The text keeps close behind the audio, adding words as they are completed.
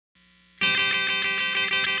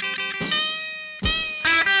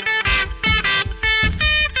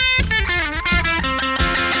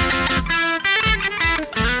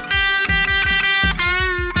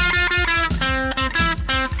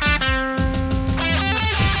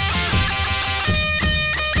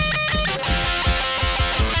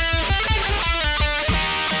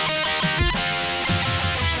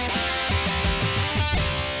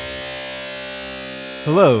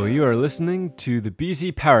Hello, you are listening to the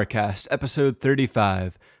BZ Powercast, episode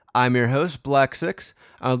 35. I'm your host, Black Six.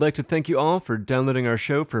 I would like to thank you all for downloading our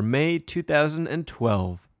show for May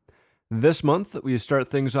 2012. This month, we start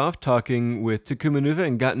things off talking with Takuma Nuva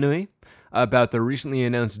and Gatanui about the recently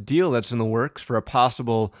announced deal that's in the works for a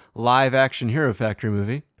possible live-action Hero Factory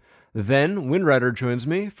movie. Then, Windrider joins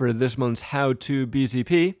me for this month's How To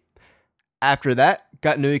BZP. After that,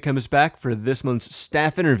 Gatanui comes back for this month's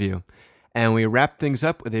staff interview. And we wrap things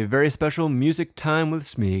up with a very special music time with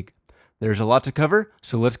Smeeg. There's a lot to cover,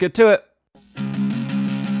 so let's get to it.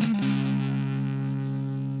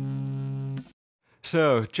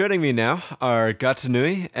 So, joining me now are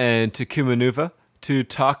Gatanui and Takuma Nuva to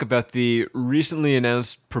talk about the recently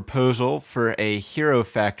announced proposal for a Hero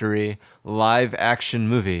Factory live-action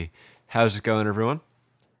movie. How's it going, everyone?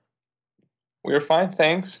 We're fine,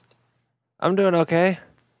 thanks. I'm doing okay.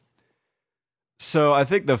 So I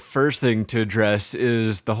think the first thing to address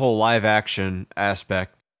is the whole live action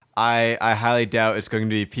aspect. I highly doubt it's going to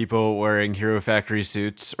be people wearing Hero Factory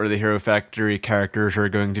suits or the Hero Factory characters are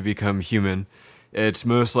going to become human. It's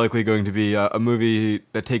most likely going to be a movie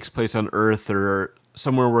that takes place on Earth or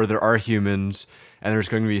somewhere where there are humans, and there's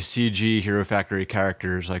going to be CG Hero Factory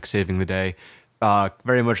characters like saving the day.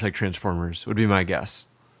 Very much like Transformers would be my guess.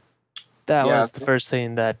 That was the first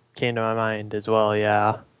thing that came to my mind as well,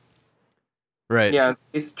 yeah. Right. Yeah,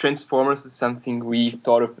 this Transformers is something we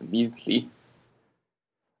thought of immediately.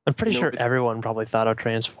 I'm pretty sure everyone probably thought of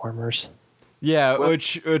Transformers. Yeah, well,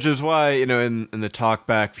 which is why, in the talk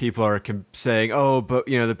back, people are saying, oh, but,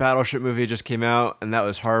 the Battleship movie just came out, and that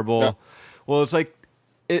was horrible. Yeah. Well, it's like,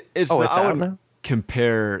 it's not, I wouldn't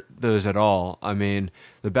compare those at all. I mean,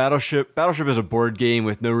 the Battleship is a board game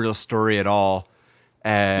with no real story at all,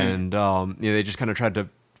 and they just kind of tried to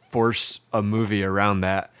force a movie around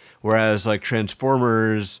that. Whereas like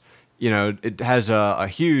Transformers, it has a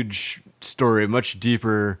huge story, much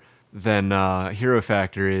deeper than Hero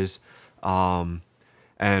Factories, and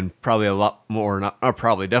probably a lot more,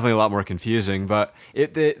 definitely a lot more confusing. But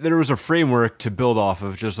there was a framework to build off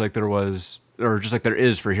of, just like there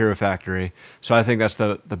is for Hero Factory. So I think that's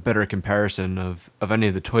the better comparison of any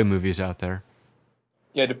of the toy movies out there.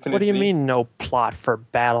 Yeah, definitely. What do you mean no plot for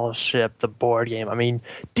Battleship, the board game? I mean,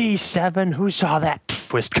 D7, who saw that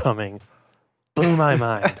twist coming? Blew my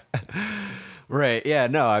mind. Right, yeah,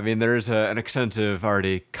 no, I mean, there's an extensive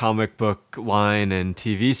already comic book line and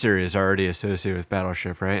TV series already associated with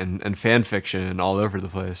Battleship, right? And fan fiction all over the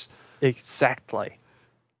place. Exactly.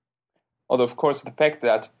 Although, of course, the fact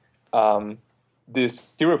that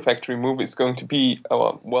this Hero Factory movie is going to be,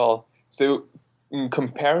 so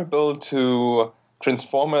comparable to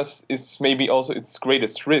Transformers is maybe also its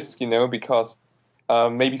greatest risk, because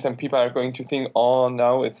maybe some people are going to think, oh,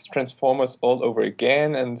 now it's Transformers all over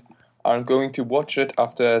again, and aren't going to watch it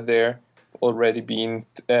after there already been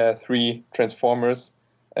 3 Transformers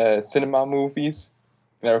cinema movies.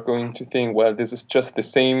 They're going to think, well, this is just the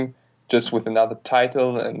same, just with another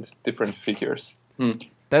title and different figures.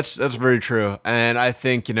 That's very true, and I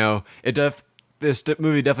think this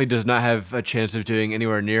movie definitely does not have a chance of doing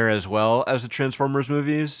anywhere near as well as the Transformers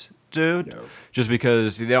movies do, just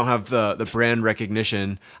because they don't have the brand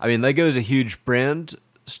recognition. I mean, Lego is a huge brand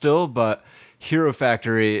still, but Hero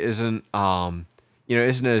Factory isn't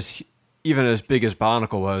as even as big as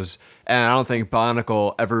Bionicle was, and I don't think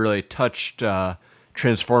Bionicle ever really touched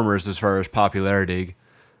Transformers as far as popularity.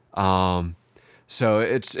 So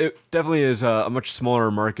it definitely is a much smaller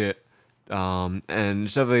market. And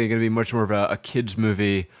it's definitely going to be much more of a kids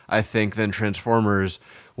movie, I think, than Transformers,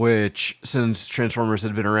 which, since Transformers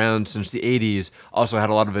had been around since the 80s, also had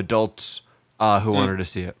a lot of adults who wanted to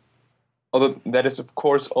see it. Although that is, of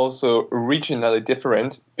course, also regionally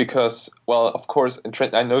different because, well, of course,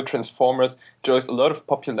 I know Transformers enjoys a lot of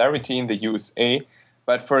popularity in the USA,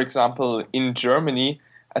 but, for example, in Germany,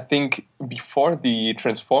 I think before the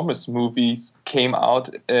Transformers movies came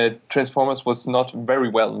out, Transformers was not very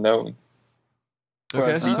well known.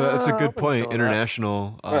 Okay, so that's a good point.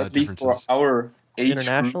 International at least differences. For our age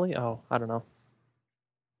Internationally? group, I don't know.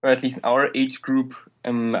 or at least our age group,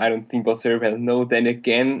 I don't think was very well known. Then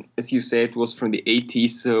again, as you said, was from the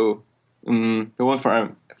 80s, so the one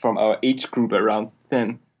from our age group around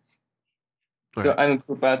then. Right. So I don't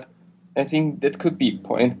know, but I think that could be a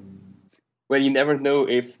point where you never know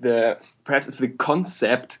if the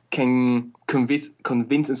concept can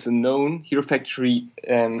convince as a known Hero Factory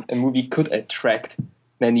a movie could attract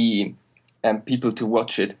many people to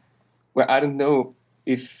watch it. Well, I don't know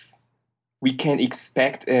if we can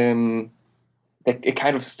expect a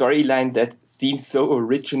kind of storyline that seems so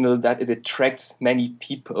original that it attracts many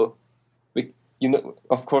people.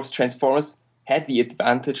 Of course, Transformers had the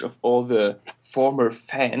advantage of all the former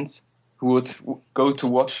fans who would go to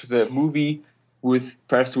watch the movie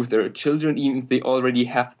perhaps with their children, even if they already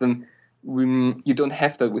have them. You don't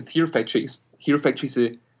have that with Hero Factory. Hero Factory is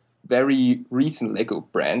a very recent Lego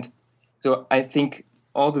brand, so I think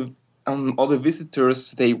all the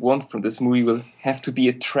visitors they want from this movie will have to be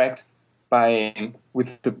attracted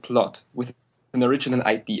with the plot, with an original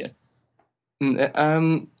idea.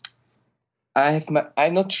 I'm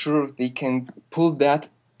not sure if they can pull that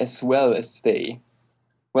as well as they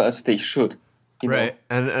should. Right,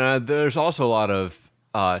 and there's also a lot of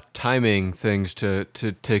timing things to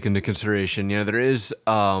take into consideration. There is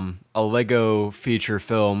a Lego feature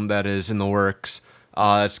film that is in the works.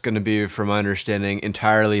 It's going to be, from my understanding,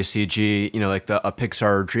 entirely CG. Like a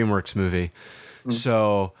Pixar or DreamWorks movie. Mm.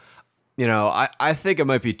 So, I think it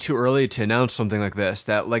might be too early to announce something like this.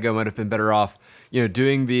 That Lego might have been better off,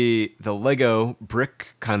 doing the Lego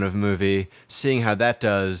brick kind of movie, seeing how that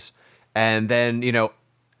does, and then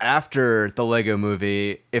after the Lego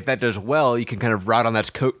movie, if that does well, you can kind of ride on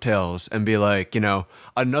that coattails and be like,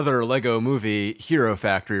 another Lego movie, Hero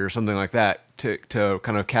Factory or something like that, to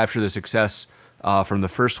kind of capture the success from the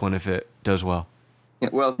first one if it does well. Yeah,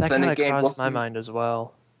 well, that kind of crossed my mind as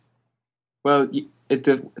well. Well,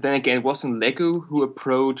 then again, it wasn't Lego who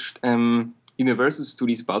approached Universal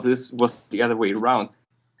Studios about this. It was the other way around.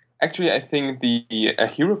 Actually, I think the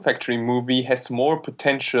Hero Factory movie has more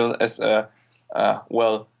potential as a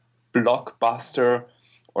blockbuster,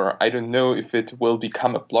 or I don't know if it will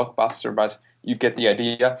become a blockbuster, but you get the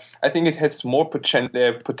idea. I think it has more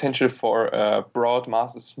potential for a broad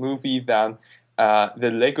masses movie than the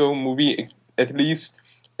Lego movie, at least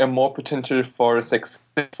more potential for a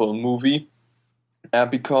successful movie,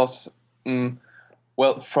 because,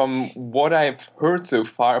 from what I've heard so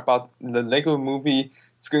far about the Lego movie,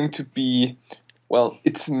 it's going to be,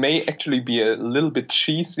 it may actually be a little bit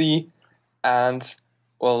cheesy, and,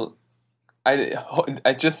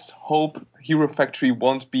 I just hope Hero Factory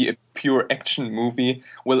won't be a pure action movie,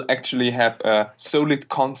 will actually have a solid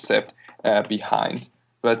concept behind.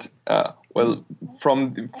 But,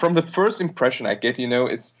 from the first impression I get,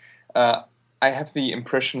 it's I have the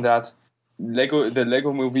impression that the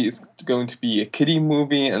Lego movie is going to be a kiddie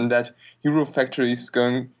movie, and that Hero Factory is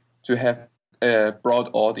going to have a broad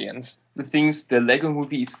audience. The things the Lego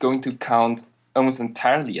movie is going to count almost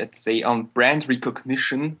entirely, I'd say, on brand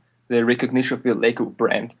recognition, the recognition of the Lego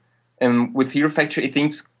brand. With Hero Factory, I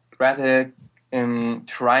think it's rather attending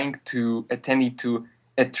to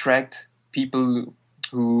attract people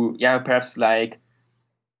who, perhaps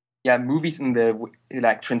movies in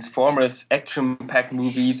like Transformers, action-packed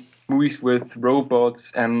movies with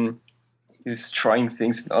robots destroying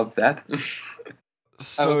things and all that.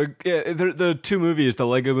 So the two movies, the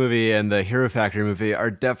Lego movie and the Hero Factory movie, are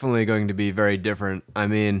definitely going to be very different. I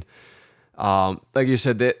mean, like you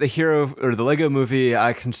said, the Hero or the Lego movie,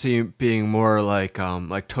 I can see being more like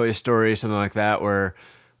Toy Story, something like that, where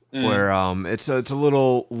it's a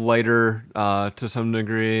little lighter to some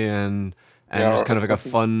degree, and just kind of like a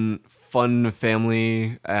fun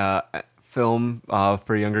family film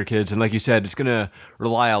for younger kids. And like you said, it's gonna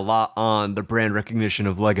rely a lot on the brand recognition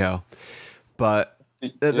of Lego, but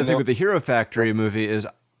the thing with the Hero Factory movie is,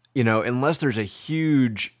 unless there's a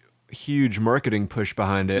huge marketing push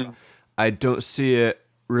behind it, I don't see it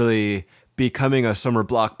really becoming a summer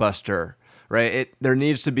blockbuster, right? There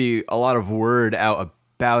needs to be a lot of word out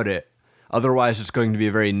about it. Otherwise, it's going to be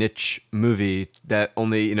a very niche movie that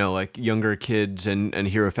only, like younger kids and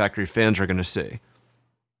Hero Factory fans are going to see.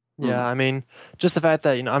 Yeah, I mean, just the fact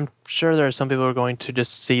that, I'm sure there are some people who are going to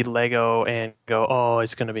just see Lego and go, oh,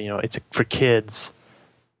 it's going to be, it's for kids.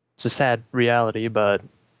 It's a sad reality, but,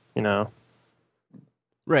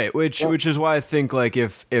 Right, which is why I think, like,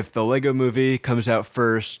 if the Lego movie comes out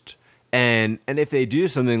first, and if they do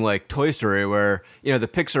something like Toy Story, where, the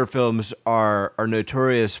Pixar films are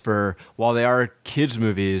notorious for, while they are kids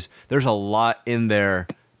movies, there's a lot in there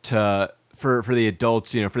for the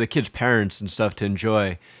adults, for the kids' parents and stuff to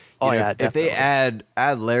enjoy. If they add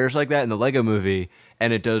layers like that in the Lego movie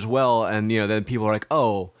and it does well, and then people are like,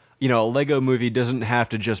 oh, a Lego movie doesn't have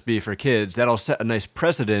to just be for kids. That'll set a nice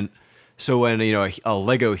precedent. So when a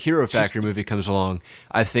Lego Hero Factory movie comes along,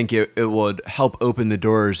 I think it would help open the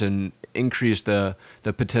doors and increase the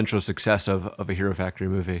potential success of a Hero Factory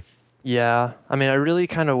movie. Yeah, I mean, I really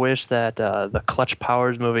kind of wish that the Clutch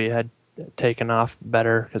Powers movie had taken off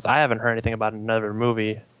better, because I haven't heard anything about another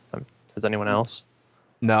movie. Has anyone else?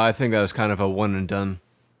 No, I think that was kind of a one and done.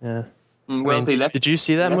 Yeah. Well, did you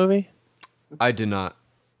see that movie? I did not.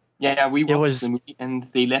 Yeah, we watched the movie, and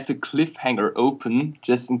they left a cliffhanger open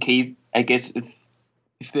just in case. I guess if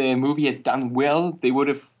if the movie had done well, they would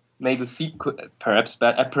have made a sequel, perhaps.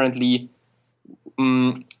 But apparently,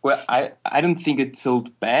 well, I don't think it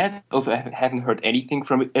sold bad. Also, I haven't heard anything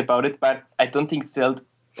from it about it. But I don't think sold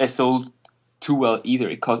too well either,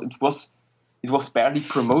 because it was barely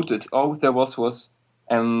promoted. All there was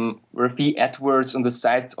were the AdWords on the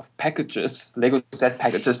sides of packages, Lego set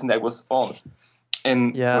packages, and that was all.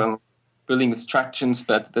 And well, building instructions,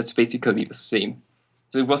 but that's basically the same.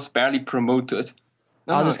 So it was barely promoted.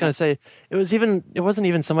 I was just gonna say it wasn't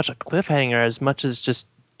even so much a cliffhanger as much as just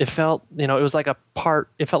it felt, it was like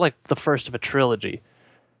it felt like the first of a trilogy.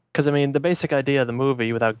 Because I mean, the basic idea of the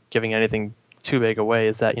movie, without giving anything too big away,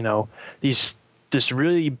 is that this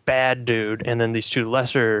really bad dude and then these two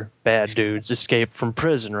lesser bad dudes escape from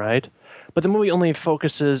prison, right? But the movie only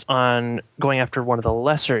focuses on going after one of the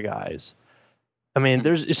lesser guys. I mean,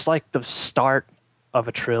 it's like the start of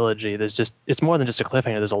a trilogy. It's more than just a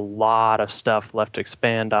cliffhanger. There's a lot of stuff left to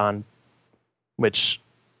expand on, which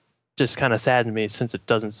just kind of saddened me, since it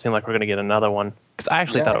doesn't seem like we're going to get another one. Because I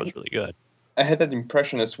actually thought it was really good. I had that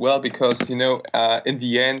impression as well, because in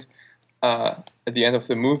the end, at the end of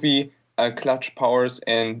the movie, Clutch Powers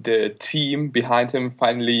and the team behind him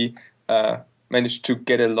finally managed to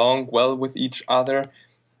get along well with each other,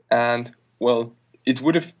 and well, it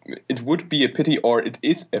would be a pity, or it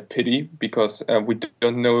is a pity, because we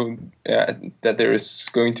don't know that there is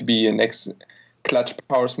going to be a next Clutch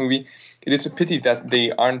Powers movie. It is a pity that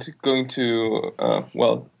they aren't going to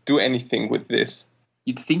do anything with this.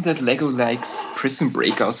 You'd think that Lego likes Prison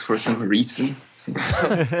Breakouts for some reason.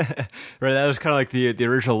 Right, that was kind of like the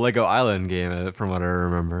original Lego Island game, from what I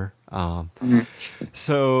remember.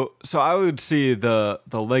 So I would see the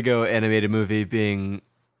Lego animated movie being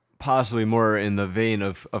possibly more in the vein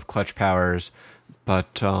of Clutch Powers,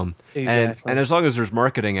 but exactly. and as long as there's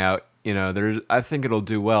marketing out, I think it'll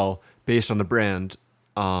do well based on the brand.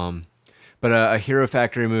 But a Hero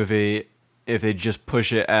Factory movie, if they just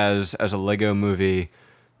push it as a Lego movie,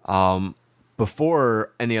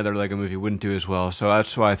 before any other Lego movie, wouldn't do as well. So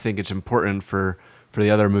that's why I think it's important for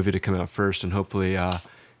the other movie to come out first, and hopefully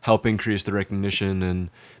help increase the recognition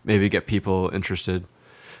and maybe get people interested.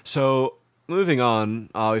 So moving on,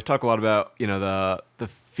 we've talked a lot about the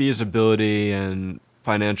feasibility and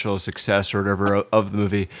financial success or whatever of the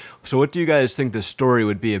movie. So what do you guys think the story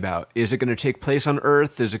would be about? Is it going to take place on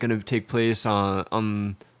Earth? Is it going to take place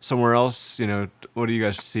on somewhere else? What do you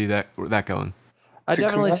guys see that going? I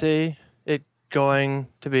definitely see it going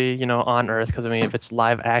to be on Earth, because I mean, if it's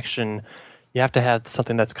live action, you have to have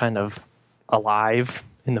something that's kind of alive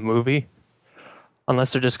in the movie,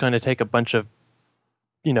 unless they're just going to take a bunch of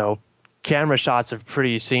camera shots of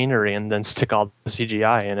pretty scenery and then stick all the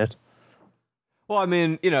CGI in it. Well, I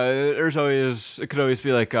mean, it could always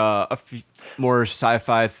be like a more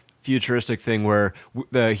sci-fi futuristic thing where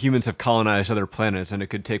the humans have colonized other planets, and it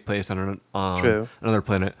could take place on another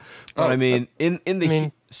planet. But I mean,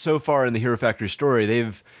 so far in the Hero Factory story,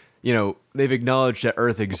 they've acknowledged that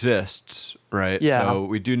Earth exists, right? Yeah. So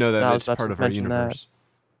we do know that it's part of our universe.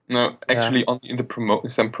 No, actually, in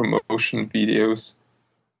some promotion videos.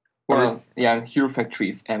 Well, yeah, Hero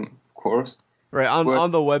Factory, of course. Right,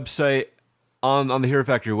 on the website, on the Hero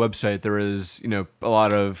Factory website, there is, a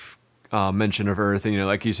lot of mention of Earth, and,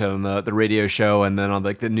 like you said, on the radio show, and then on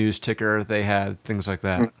like the news ticker, they had things like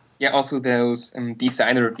that. Yeah, also those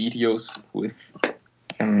designer videos with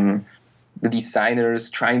the designers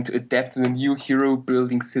trying to adapt the new hero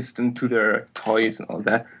building system to their toys and all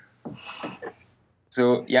that.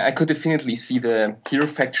 So, yeah, I could definitely see the Hero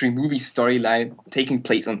Factory movie storyline taking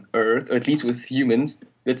place on Earth, or at least with humans.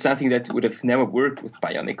 That's something that would have never worked with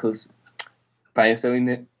Bionicles. So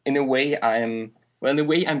in a way, I'm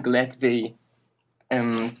glad they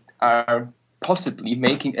are possibly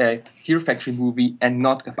making a Hero Factory movie and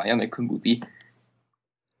not a Bionicle movie,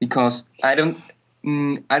 because I'm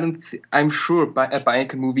sure a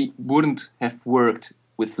Bionicle movie wouldn't have worked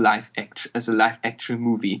with as a live action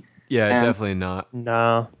movie. Yeah, definitely not.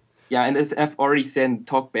 No. Yeah, and as I've already said in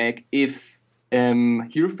Talkback, if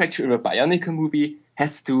Hero Factory or a Bionicle movie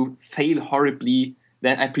has to fail horribly,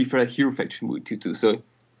 then I prefer a Hero Factory movie to do so.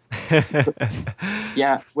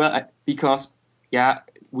 Yeah, well, because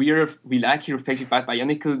we like Hero Factory, but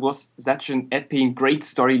Bionicle was such an epic, great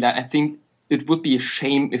storyline. I think it would be a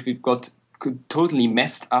shame if it got totally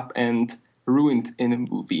messed up and ruined in a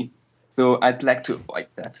movie. So I'd like to avoid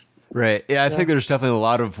that. Right. Yeah, I think there's definitely a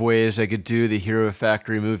lot of ways I could do the Hero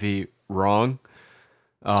Factory movie wrong.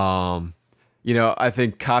 I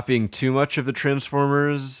think copying too much of the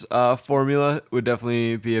Transformers formula would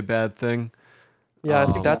definitely be a bad thing. Yeah,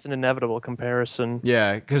 I think that's an inevitable comparison.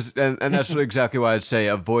 Yeah, because and that's exactly why I'd say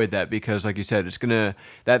avoid that, because like you said, it's gonna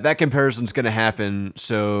that comparison's gonna happen.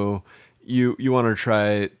 So you want to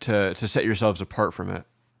try to set yourselves apart from it.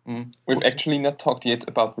 We've actually not talked yet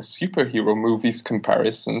about the superhero movies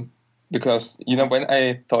comparison, because when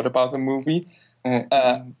I thought about the movie,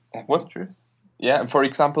 what? Yeah, for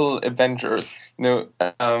example, Avengers.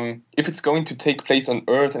 If it's going to take place on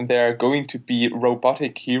Earth and there are going to be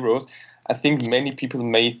robotic heroes, I think many people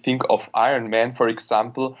may think of Iron Man, for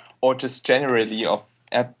example, or just generally of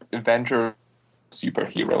Avengers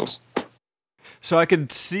superheroes. So I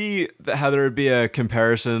could see how there would be a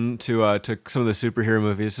comparison to some of the superhero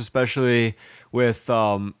movies, especially with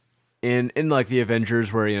in like the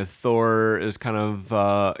Avengers, where Thor is kind of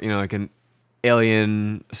like an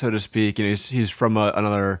alien, so to speak. He's from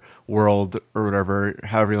another world or whatever,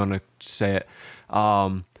 however you want to say it.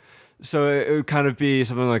 So it would kind of be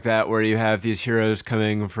something like that, where you have these heroes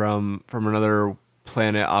coming from another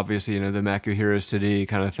planet, obviously, the Makuhiro City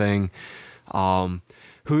kind of thing.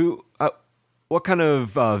 What kind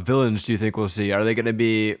of villains do you think we'll see? Are they going to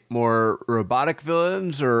be more robotic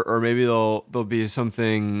villains, or maybe they'll be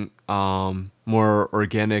something more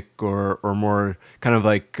organic, or more kind of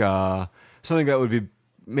like something that would be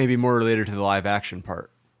maybe more related to the live action part?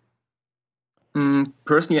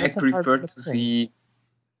 Personally, I prefer to see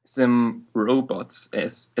some robots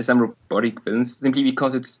as some robotic villains, simply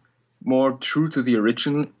because it's more true to the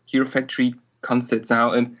original Hero Factory concepts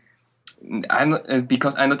now, and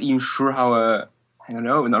because I'm not even sure how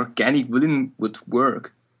an organic villain would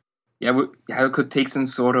work. Yeah, I could take some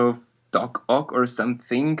sort of Doc Ock or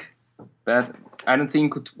something, but I don't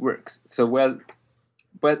think it works so well.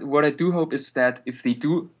 But what I do hope is that if they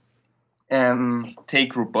do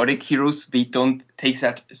take robotic heroes, they don't take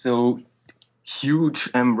such so huge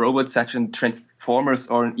robots such as Transformers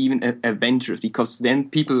or even Avengers, because then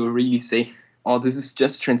people will really say, "Oh, this is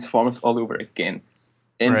just Transformers all over again."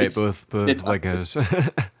 And right, both Legos.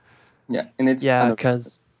 Yeah, and it's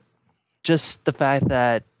because just the fact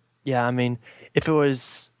that I mean, if it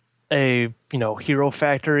was a Hero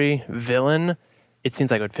Factory villain, it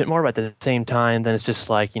seems like it would fit more. But at the same time, then it's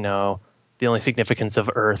just like the only significance of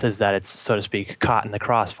Earth is that it's, so to speak, caught in the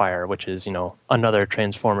crossfire, which is another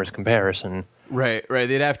Transformers comparison. Right.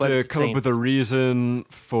 They'd have to come up with a reason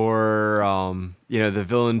for the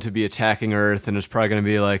villain to be attacking Earth, and it's probably going to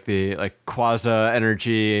be like the Quasar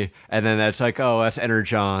energy, and then that's like, oh, that's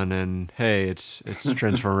Energon, and hey, it's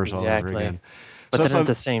Transformers all over again. But then at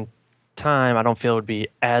the same time, I don't feel it would be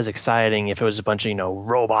as exciting if it was a bunch of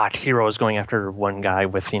robot heroes going after one guy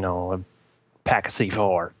with a pack of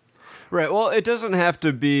C4. Right. Well, it doesn't have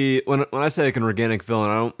to be, when I say like an organic villain,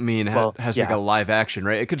 I don't mean has to be a live action,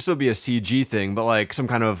 right? It could still be a CG thing, but like some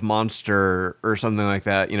kind of monster or something like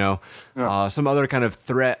that, some other kind of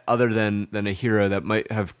threat other than a hero that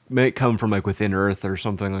might come from like within Earth or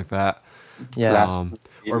something like that. Yeah.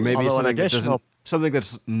 Or maybe something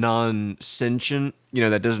that's non-sentient,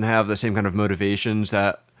 that doesn't have the same kind of motivations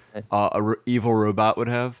that a evil robot would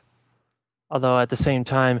have. Although at the same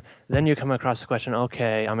time, then you come across the question,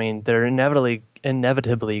 okay, I mean, they're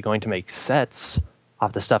inevitably going to make sets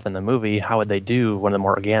off the stuff in the movie. How would they do one of the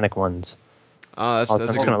more organic ones? That's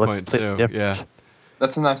a good point, too. Different. Yeah.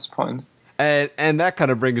 That's a nice point. And that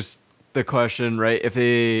kind of brings the question, right? If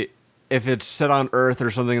it's set on Earth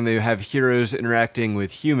or something and they have heroes interacting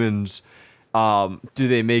with humans, do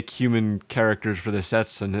they make human characters for the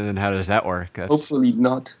sets, and then how does that work? Hopefully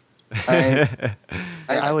not.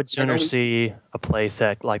 I would sooner see a play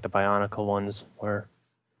set like the Bionicle ones, where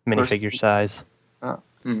minifigure size.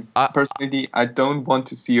 Personally, I don't want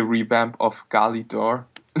to see a revamp of Galidor.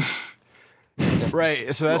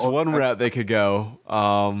 Right, so that's one route they could go,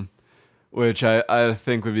 which I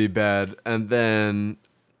think would be bad. And then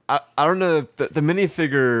I don't know, the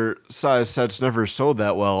minifigure size sets never sold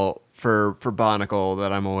that well for Bionicle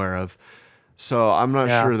that I'm aware of, so I'm not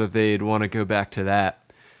sure that they'd want to go back to that.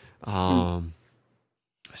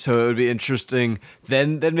 So it would be interesting.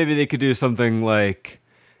 Then maybe they could do something like,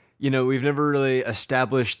 we've never really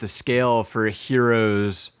established the scale for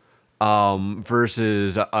heroes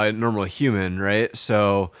versus a normal human, right?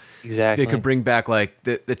 So exactly, they could bring back like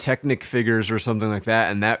the Technic figures or something like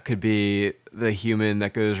that, and that could be the human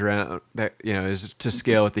that goes around that is to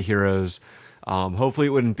scale with the heroes. Hopefully,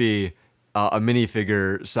 it wouldn't be a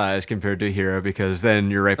minifigure size compared to a hero, because then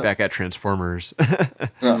you're right back at Transformers.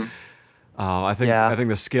 I think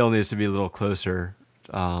the scale needs to be a little closer.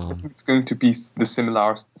 It's going to be the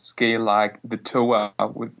similar scale like the Toa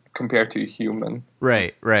compared to a human.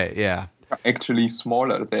 Right, yeah. Actually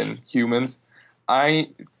smaller than humans. I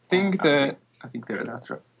think the I think they're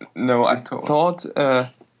larger. No, I thought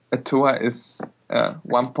a toa is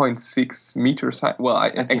 1.6 meters high. Well, I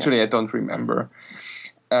don't remember.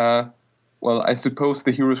 Well, I suppose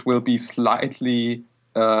the heroes will be slightly,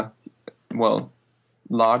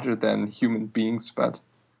 larger than human beings, but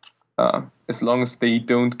as long as they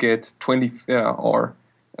don't get 20 or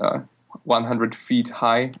 100 feet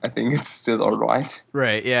high, I think it's still all right.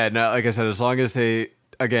 Right, yeah. No, like I said, as long as they,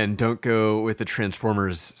 again, don't go with the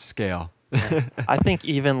Transformers scale. Yeah. I think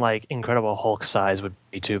even like Incredible Hulk size would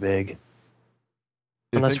be too big.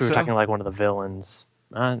 Unless we were talking like one of the villains.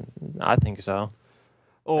 I think so.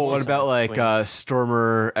 Oh, what about like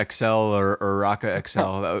Stormer XL or Raka XL?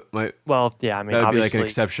 That might. Well, yeah, I mean, that would be like an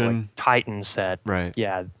exception. Like Titan set, right?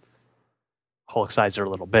 Yeah, Hulk size are a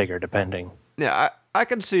little bigger, depending. Yeah, I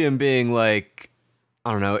could see him being like,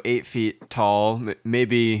 I don't know, 8 feet tall,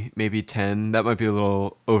 maybe 10. That might be a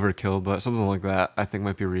little overkill, but something like that I think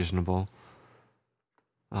might be reasonable.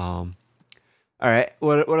 All right,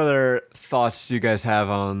 what other thoughts do you guys have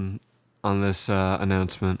on this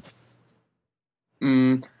announcement?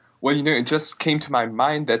 Well, it just came to my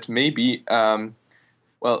mind that maybe,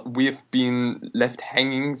 we've been left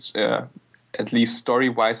hanging, at least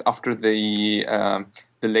story-wise, after the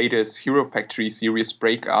latest Hero Factory series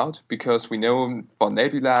breakout, because we know Von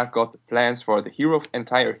Nebula got the plans for the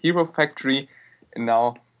entire Hero Factory, and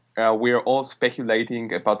now we're all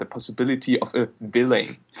speculating about the possibility of a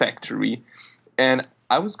villain factory. And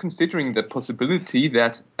I was considering the possibility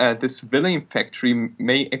that this villain factory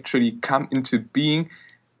may actually come into being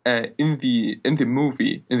in the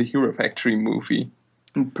movie, in the Hero Factory movie.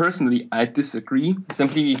 And personally, I disagree,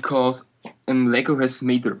 simply because Lego has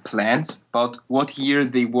made their plans about what year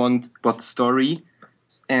they want what story,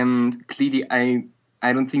 and clearly I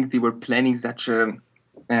don't think they were planning such a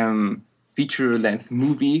feature-length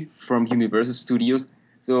movie from Universal Studios.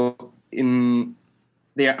 So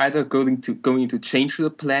they are either going to change the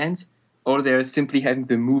plans, or they're simply having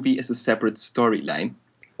the movie as a separate storyline.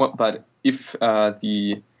 But if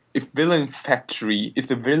the Villain Factory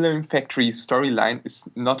storyline is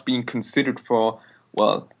not being considered for,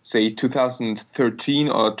 say 2013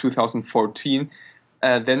 or 2014,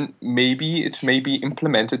 then maybe it may be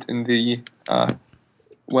implemented in the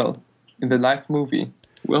in the live movie.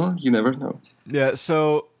 Well, you never know. Yeah.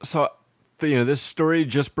 So this story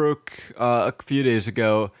just broke a few days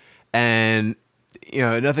ago, and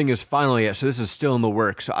nothing is final yet. So this is still in the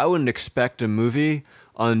works. So I wouldn't expect a movie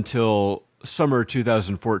until summer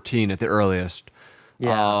 2014 at the earliest.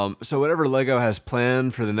 Yeah. So whatever Lego has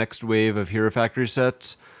planned for the next wave of Hero Factory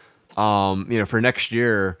sets, for next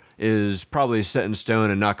year is probably set in stone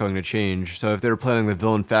and not going to change. So if they're planning the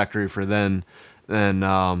Villain Factory for then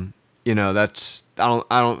that's I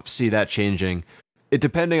don't see that changing. It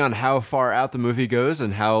depending on how far out the movie goes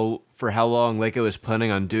and for how long Lego is planning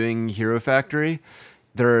on doing Hero Factory,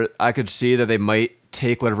 I could see that they might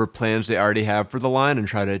take whatever plans they already have for the line and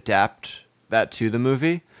try to adapt that to the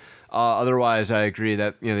movie. Otherwise, I agree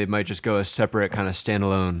that they might just go a separate kind of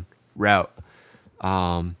standalone route.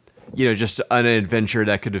 Just an adventure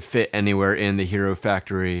that could fit anywhere in the Hero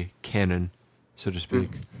Factory canon, so to speak.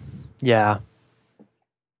 Yeah.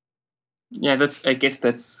 Yeah, I guess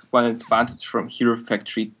that's one advantage from Hero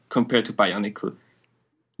Factory compared to Bionicle.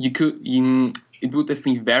 It would have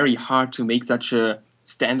been very hard to make such a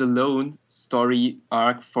standalone story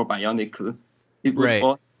arc for Bionicle. It was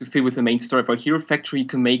all to fit with the main story. For Hero Factory, you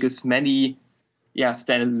can make as many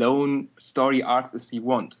standalone story arcs as you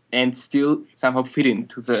want, and still somehow fit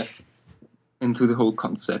into the whole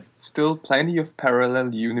concept. Still plenty of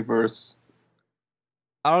parallel universe.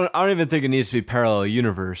 I don't even think it needs to be parallel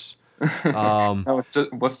universe. I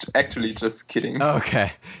was actually just kidding.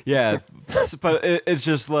 Okay, yeah, but it's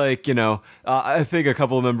just like I think a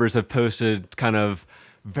couple of members have posted kind of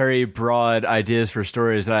very broad ideas for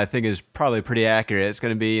stories that I think is probably pretty accurate. It's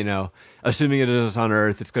going to be assuming it is on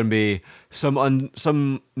Earth, it's going to be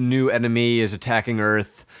some new enemy is attacking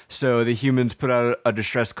Earth, so the humans put out a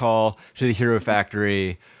distress call to the Hero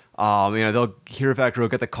Factory. Hero Factory will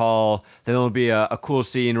get the call. Then there'll be a cool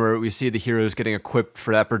scene where we see the heroes getting equipped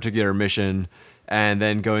for that particular mission, and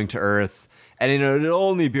then going to Earth. And it'll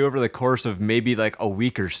only be over the course of maybe like a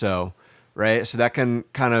week or so, right? So that can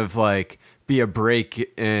kind of like be a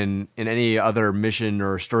break in any other mission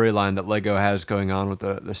or storyline that Lego has going on with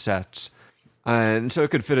the sets. And so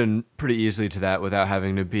it could fit in pretty easily to that without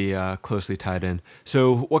having to be closely tied in.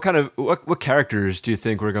 So what characters do you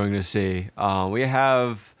think we're going to see? We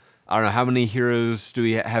have, I don't know, how many heroes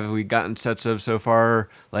have we gotten sets of so far?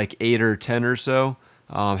 Like 8 or 10 or so?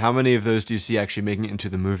 How many of those do you see actually making it into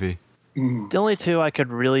the movie? The only two I could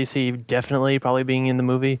really see definitely probably being in the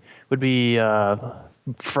movie would be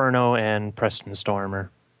Furno and Preston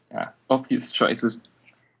Stormer. Yeah, obvious choices.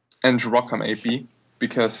 And Rocker maybe,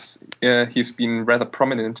 because he's been rather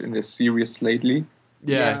prominent in this series lately.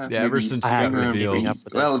 Yeah, ever since he got revealed.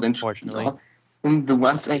 Well, eventually. And the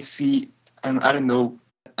ones I see, I don't know,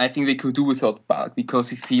 I think they could do without Bart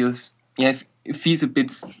because it feels a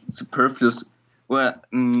bit superfluous. Well,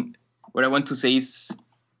 what I want to say is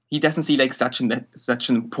he doesn't seem like such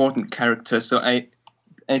an important character. So I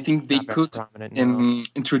think they could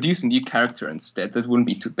introduce a new character instead. That wouldn't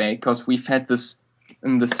be too bad because we've had the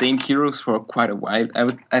same heroes for quite a while.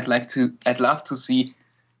 I'd love to see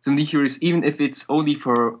some new heroes, even if it's only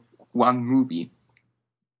for one movie.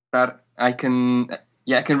 But I can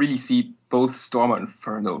really see both Stormer and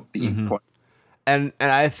Furno being important. And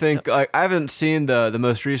I think like I haven't seen the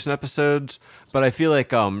most recent episodes, but I feel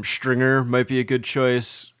like Stringer might be a good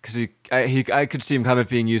choice because I could see him kind of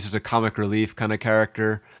being used as a comic relief kind of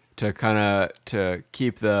character to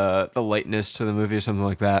keep the lightness to the movie or something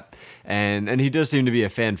like that. And he does seem to be a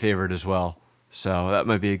fan favorite as well, so that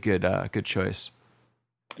might be a good choice.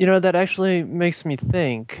 You know, that actually makes me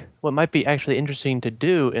think what might be actually interesting to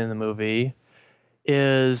do in the movie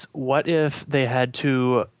is what if they had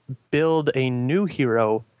to build a new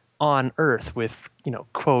hero on Earth with,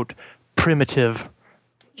 quote, primitive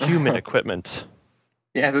human equipment.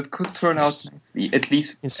 Yeah, that could turn out nicely. At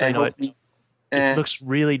least, it looks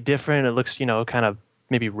really different. It looks, kind of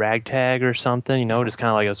maybe ragtag or something, just kind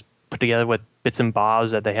of like it was put together with bits and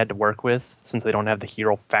bobs that they had to work with since they don't have the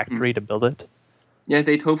hero factory to build it. Yeah,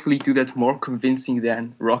 they'd hopefully do that more convincing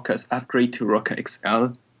than Rocker's upgrade to Rocker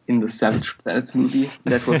XL in the Savage Planet movie.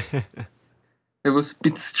 That was it was a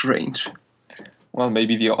bit strange. Well,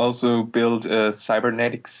 maybe they also build a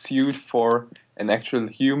cybernetic suit for an actual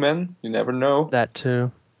human. You never know. That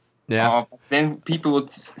too. Yeah. Then people would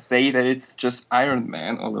say that it's just Iron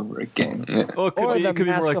Man all over again. Yeah. Well, it could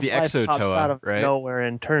be more like the Exotoa, out of right? Nowhere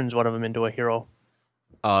and turns one of them into a hero.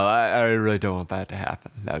 Oh, I really don't want that to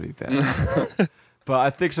happen. That'd be bad. But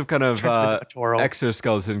I think some kind of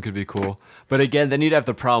exoskeleton could be cool. But again, then you'd have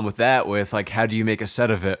the problem with that with like how do you make a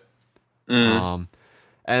set of it? And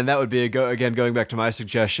that would be going back to my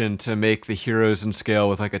suggestion to make the heroes in scale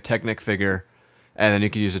with like a Technic figure, and then you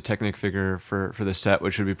could use a Technic figure for the set,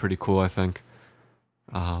 which would be pretty cool, I think.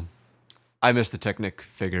 I miss the Technic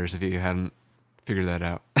figures if you hadn't figured that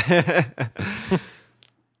out.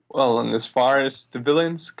 Well, and as far as the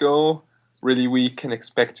villains go, really we can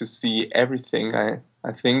expect to see everything, I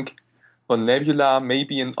think. For Nebula,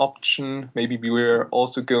 maybe an option. Maybe we're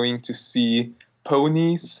also going to see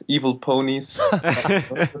ponies, evil ponies.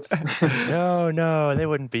 No, they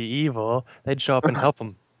wouldn't be evil. They'd show up and help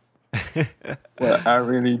them. Well, I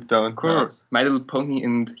really don't know. My Little Pony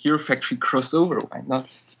and Hero Factory crossover, why not?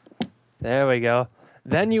 There we go.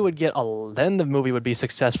 Then you would get then the movie would be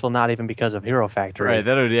successful, not even because of Hero Factory. Right,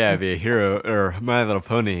 that would be a Hero or My Little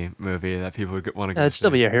Pony movie that people would want to go see. It'd still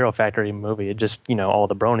be a Hero Factory movie. It just, all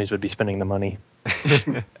the bronies would be spending the money.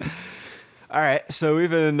 All right, so we've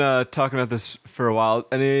been talking about this for a while.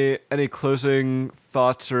 Any closing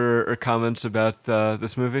thoughts or comments about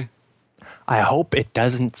this movie? I hope it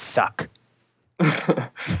doesn't suck.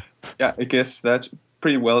 Yeah, I guess that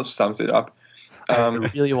pretty well sums it up. I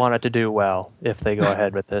really want it to do well if they go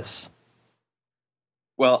ahead with this.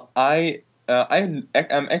 Well, I'm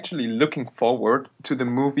actually looking forward to the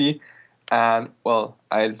movie, and well,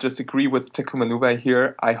 I just agree with Takuma Nubai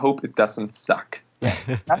here. I hope it doesn't suck.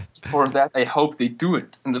 For that, I hope they do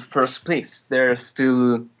it in the first place. They're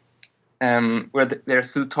still, they're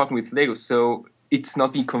still talking with Lego, so it's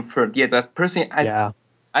not been confirmed yet. But personally,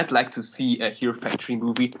 I'd like to see a Hero Factory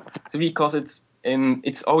movie, so because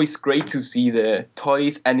it's always great to see the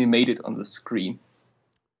toys animated on the screen.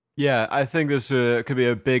 Yeah, I think this could be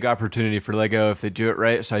a big opportunity for Lego if they do it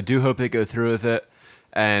right. So I do hope they go through with it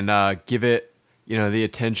and give it, the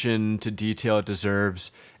attention to detail it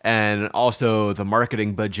deserves, and also the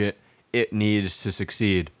marketing budget it needs to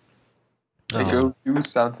succeed. Go do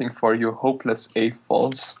something for your hopeless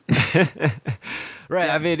AFOLs. Right.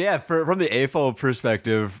 I mean, yeah, from the AFOL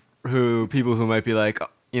perspective, people who might be like,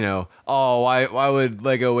 why would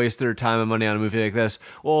Lego waste their time and money on a movie like this?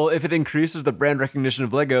 Well, if it increases the brand recognition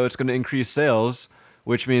of Lego, it's going to increase sales,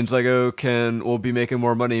 which means Lego will be making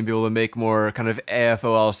more money and be able to make more kind of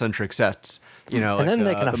AFOL-centric sets. And like then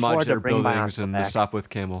they can the afford to modular bring buildings and back. the Stop with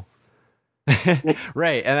Camel.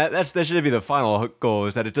 Right, and that should be the final goal,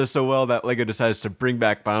 is that it does so well that Lego decides to bring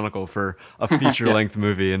back Bionicle for a feature-length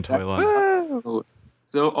movie in Toyland.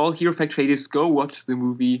 So all Hero Factory go watch the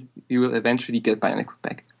movie. You will eventually get Bionicle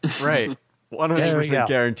back. Right. 100%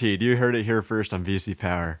 guaranteed. You heard it here first on BC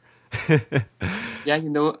Power. Yeah,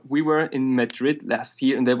 we were in Madrid last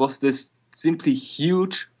year, and there was this simply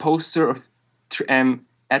huge poster of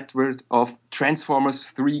advert of Transformers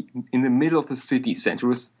 3 in the middle of the city center. It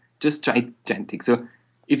was just gigantic. So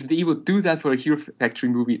if they would do that for a Hero Factory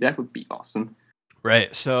movie, that would be awesome.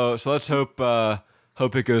 Right. So let's hope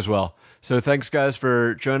it goes well. So thanks, guys,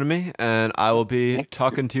 for joining me, and I will be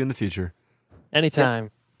talking to you in the future.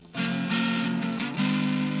 Anytime.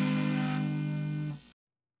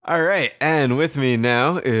 All right, and with me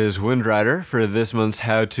now is Windrider for this month's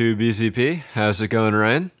How To BCP. How's it going,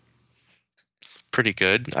 Ryan? Pretty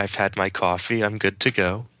good. I've had my coffee. I'm good to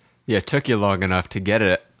go. Yeah, it took you long enough to get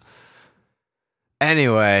it.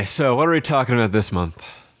 Anyway, so what are we talking about this month?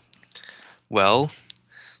 Well,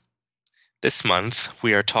 this month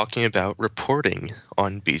we are talking about reporting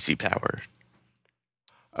on BC Power.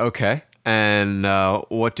 Okay, and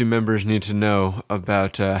what do members need to know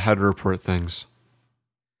about how to report things?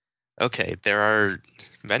 Okay, there are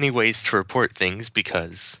many ways to report things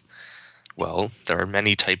because, well, there are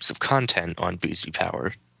many types of content on BC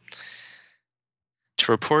Power.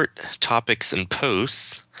 To report topics and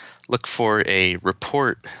posts, look for a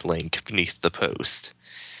report link beneath the post.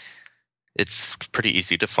 It's pretty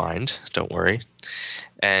easy to find, don't worry.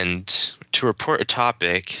 And to report a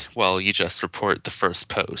topic, well, you just report the first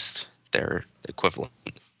post. They're equivalent.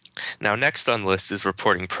 Now, next on the list is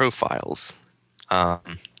reporting profiles.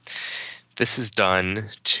 This is done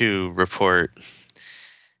to report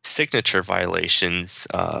signature violations,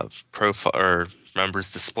 profile or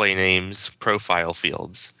members' display names, profile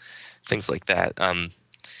fields, things like that.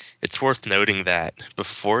 It's worth noting that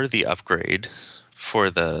before the upgrade for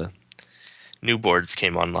the new boards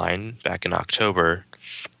came online back in October,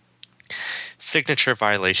 signature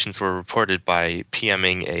violations were reported by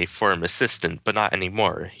PMing a forum assistant, but not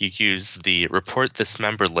anymore. You use the Report This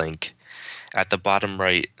Member link at the bottom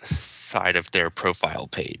right side of their profile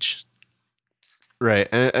page. Right,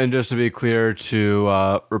 and just to be clear,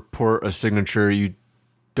 to report a signature, you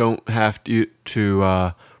don't have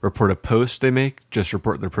to report a post they make, just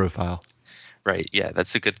report their profile. Right, yeah,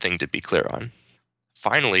 that's a good thing to be clear on.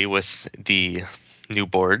 Finally, with the new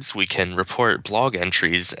boards, we can report blog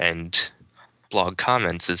entries and blog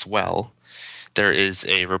comments as well. There is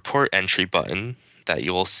a report entry button that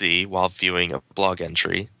you will see while viewing a blog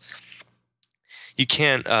entry. You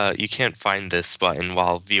can't find this button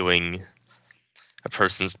while viewing a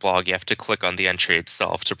person's blog. You have to click on the entry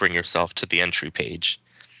itself to bring yourself to the entry page.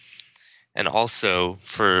 And also,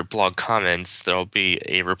 for blog comments, there'll be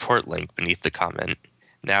a report link beneath the comment.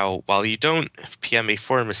 Now, while you don't PM a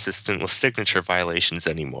forum assistant with signature violations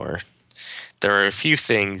anymore, there are a few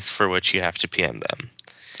things for which you have to PM them.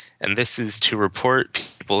 And this is to report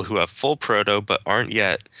people who have full proto but aren't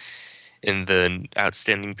yet in the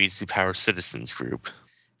Outstanding BC Power Citizens group.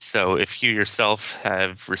 So if you yourself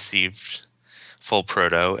have received full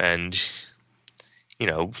proto and,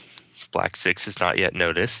 Black 6 is not yet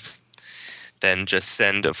noticed, then just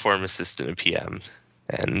send a forum assistant a PM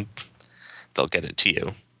and they'll get it to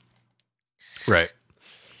you. Right.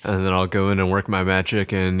 And then I'll go in and work my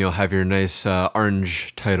magic and you'll have your nice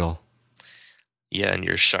orange title. Yeah, and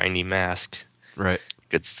your shiny mask. Right.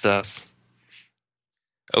 Good stuff.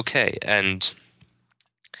 Okay, and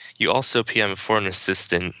you also PM a forum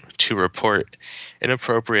assistant to report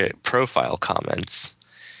inappropriate profile comments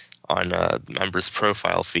on members'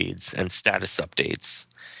 profile feeds and status updates.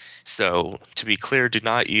 So, to be clear, do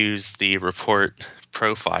not use the report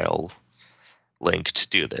profile link to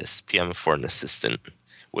do this. PM a forum assistant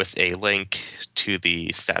with a link to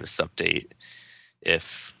the status update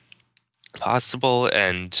if possible,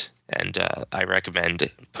 and I recommend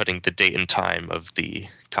putting the date and time of the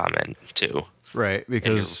comment too. Right,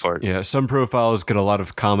 because some profiles get a lot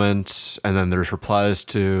of comments, and then there's replies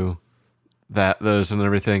to those and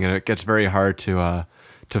everything, and it gets very hard to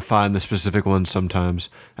find the specific ones sometimes.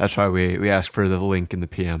 That's why we ask for the link in the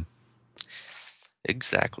PM.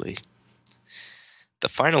 Exactly. The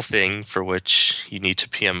final thing for which you need to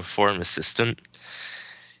PM a forum assistant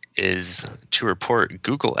is to report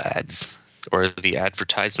Google ads, or the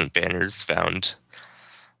advertisement banners found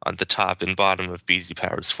on the top and bottom of BZ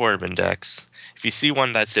Power's forum index. If you see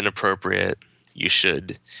one that's inappropriate, you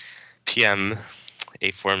should PM a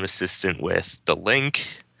forum assistant with the link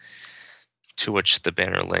to which the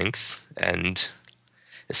banner links and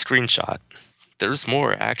a screenshot. There's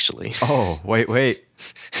more, actually. Oh, wait.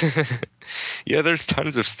 Yeah, there's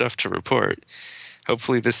tons of stuff to report.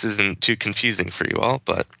 Hopefully this isn't too confusing for you all,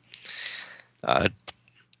 but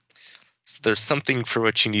there's something for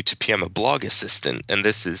which you need to PM a blog assistant, and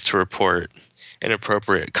this is to report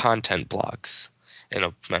inappropriate content blocks in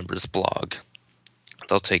a member's blog.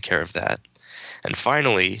 They'll take care of that. And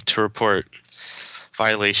finally, to report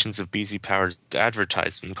violations of BZ Power's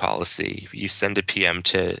advertising policy, you send a PM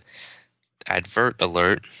to Advert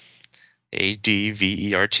Alert,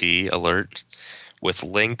 ADVERT Alert, with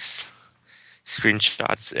links,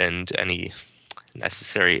 screenshots, and any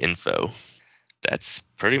necessary info. That's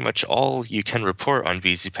pretty much all you can report on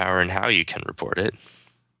BZ Power and how you can report it.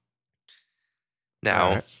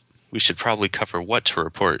 Now, we should probably cover what to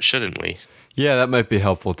report, shouldn't we? Yeah, that might be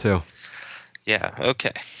helpful too. Yeah,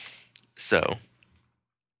 okay. So,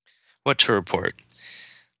 what to report?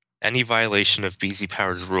 Any violation of BZ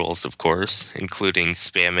Power's rules, of course, including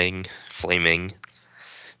spamming, flaming,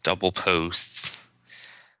 double posts,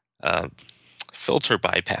 filter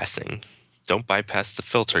bypassing. Don't bypass the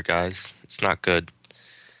filter, guys. It's not good.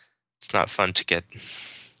 It's not fun to get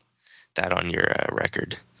that on your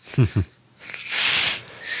record.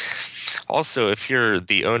 Also, if you're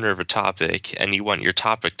the owner of a topic and you want your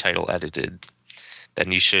topic title edited,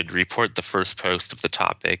 then you should report the first post of the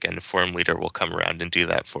topic and a forum leader will come around and do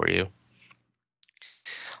that for you.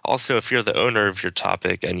 Also, if you're the owner of your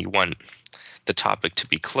topic and you want the topic to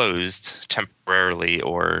be closed temporarily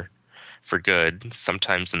or for good,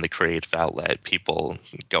 sometimes in the creative outlet, people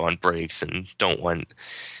go on breaks and don't want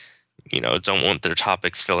their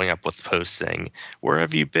topics filling up with posts saying, "Where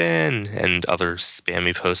have you been?" and other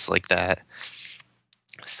spammy posts like that.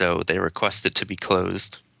 So they request it to be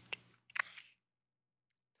closed.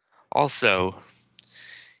 Also,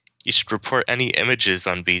 you should report any images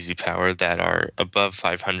on BZ Power that are above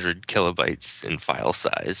 500 kilobytes in file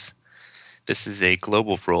size. This is a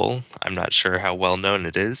global rule. I'm not sure how well known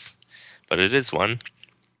it is, but it is one.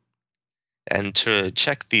 And to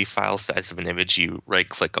check the file size of an image, you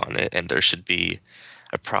right-click on it, and there should be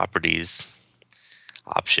a properties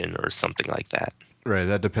option or something like that. Right,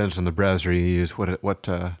 that depends on the browser you use, what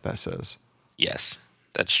that says. Yes,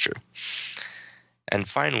 that's true. And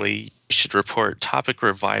finally, you should report topic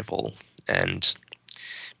revival, and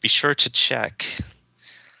be sure to check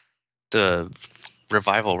the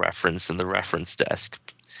revival reference in the reference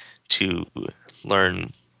desk to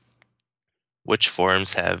learn which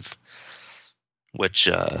forums have which,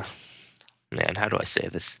 how do I say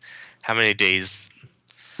this? How many days?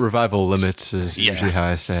 Revival limits is usually how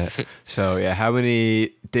I say it. So, yeah, how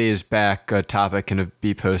many days back a topic can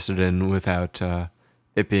be posted in without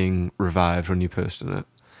it being revived when you post in it?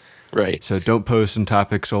 Right. So don't post in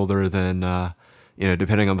topics older than,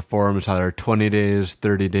 depending on the forum, it's either 20 days,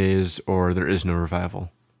 30 days, or there is no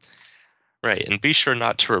revival. Right, and be sure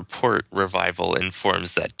not to report revival in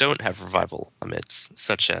forums that don't have revival limits,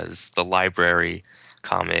 such as the library,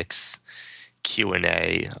 comics,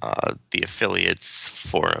 Q&A, the affiliates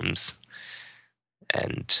forums,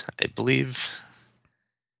 and I believe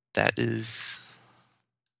those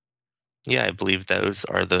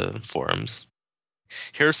are the forums.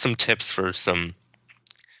 Here are some tips for some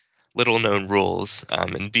little-known rules.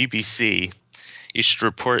 In BBC, you should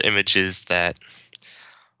report images that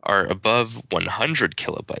are above 100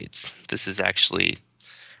 kilobytes. This is actually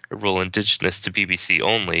a rule indigenous to BBC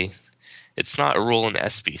only. It's not a rule in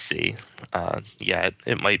SBC yet.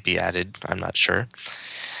 It might be added. I'm not sure.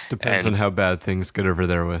 Depends on how bad things get over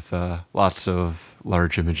there with lots of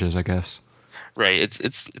large images, I guess. Right.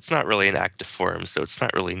 It's not really an active forum, so it's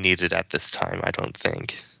not really needed at this time, I don't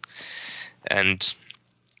think. And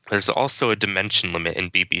there's also a dimension limit in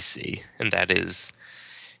BBC, and that is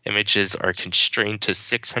images are constrained to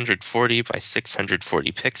 640 by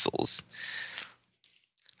 640 pixels.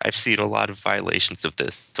 I've seen a lot of violations of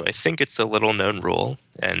this, so I think it's a little known rule,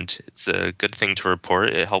 and it's a good thing to report.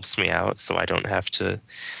 It helps me out, so I don't have to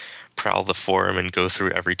prowl the forum and go through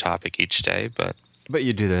every topic each day. But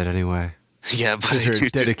you do that anyway. Yeah, but you're a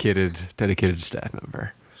dedicated staff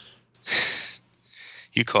member.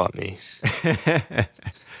 You caught me.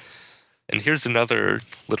 And here's another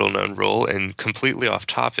little-known rule, and completely off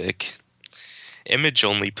topic.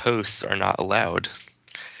 Image-only posts are not allowed.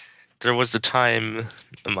 There was a time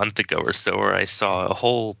a month ago or so where I saw a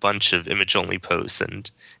whole bunch of image-only posts and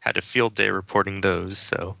had a field day reporting those.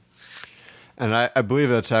 So, and I believe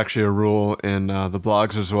that's actually a rule in the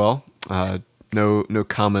blogs as well. No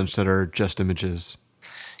comments that are just images.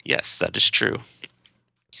 Yes, that is true.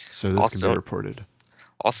 So this can be reported.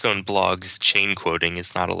 Also in blogs, chain quoting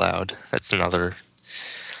is not allowed. That's another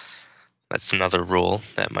rule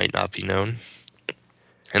that might not be known.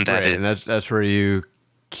 And that's where you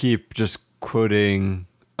keep just quoting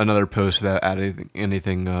another post without adding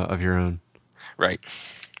anything of your own. Right.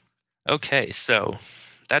 Okay, so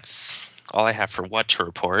that's all I have for what to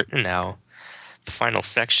report. And now the final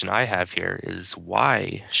section I have here is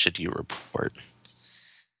why should you report?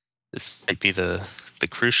 This might be the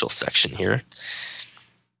crucial section here.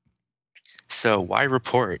 So why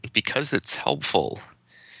report? Because it's helpful.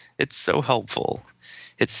 It's so helpful.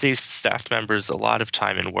 It saves staff members a lot of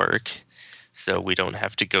time and work, so we don't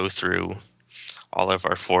have to go through all of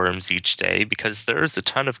our forums each day, because there is a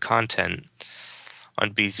ton of content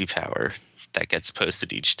on BZ Power that gets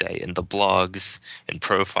posted each day in the blogs, in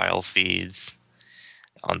profile feeds,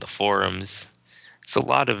 on the forums. It's a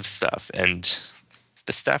lot of stuff, and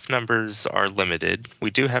the staff numbers are limited.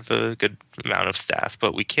 We do have a good amount of staff,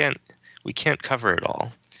 but we can't cover it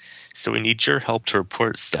all. So we need your help to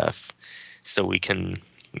report stuff so we can,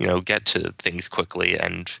 get to things quickly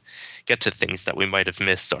and get to things that we might have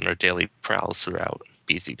missed on our daily prowls throughout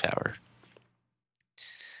BZ Power.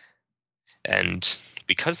 And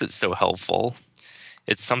because it's so helpful,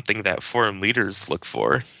 it's something that forum leaders look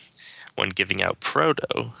for when giving out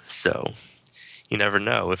proto. So you never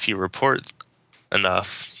know. If you report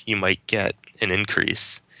enough, you might get an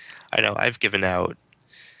increase. I know I've given out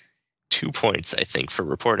 2 points, I think, for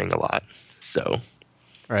reporting a lot. So,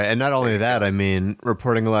 right, and not only that, I mean,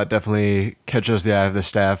 reporting a lot definitely catches the eye of the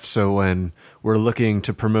staff. So when we're looking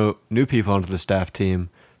to promote new people onto the staff team,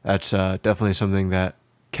 that's definitely something that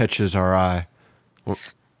catches our eye.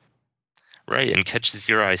 Right, and catches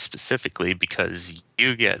your eye specifically because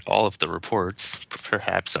you get all of the reports,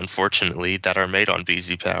 perhaps unfortunately, that are made on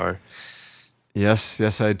BZ Power.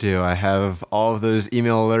 Yes, I do. I have all of those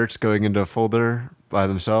email alerts going into a folder by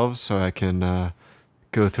themselves, so I can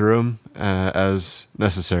go through them as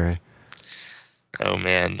necessary. Oh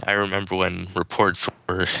man, I remember when reports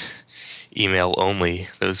were email only.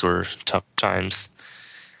 Those were tough times.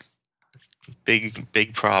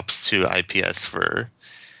 Big props to IPS for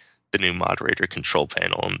the new moderator control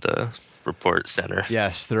panel and the report center.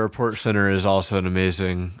 Yes, the report center is also an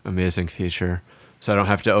amazing feature. So I don't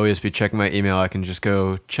have to always be checking my email. I can just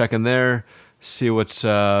go check in there, see what's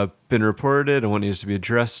been reported and what needs to be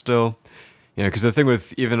addressed still. Because the thing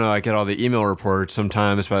with, even though I get all the email reports,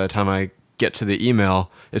 sometimes by the time I get to the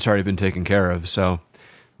email, it's already been taken care of. So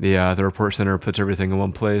the report center puts everything in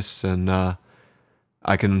one place, and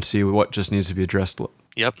I can see what just needs to be addressed.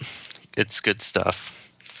 Yep, it's good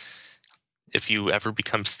stuff. If you ever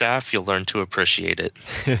become staff, you'll learn to appreciate it.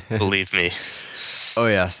 Believe me. Oh,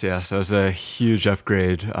 yes. That was a huge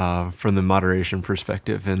upgrade from the moderation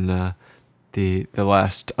perspective in the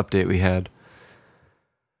last update we had.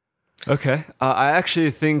 Okay. I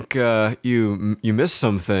actually think you missed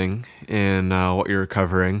something in what you're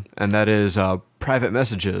covering, and that is private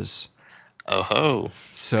messages. Oh ho!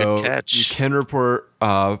 So good catch. You can report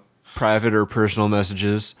private or personal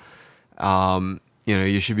messages.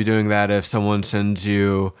 You should be doing that if someone sends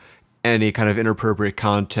you any kind of inappropriate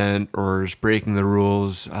content or is breaking the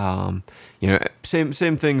rules. Same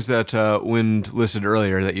things that Wind listed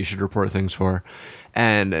earlier that you should report things for.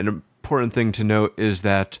 And an important thing to note is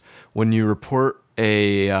that when you report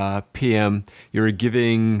a PM, you're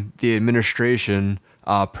giving the administration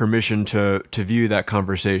permission to view that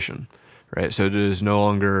conversation, right? So it is no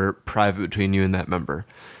longer private between you and that member.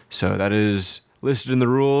 So that is listed in the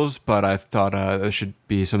rules, but I thought that should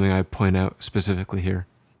be something I point out specifically here.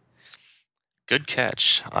 Good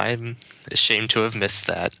catch. I'm ashamed to have missed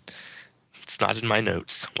that. It's not in my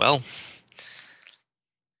notes. Well,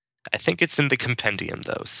 I think it's in the compendium,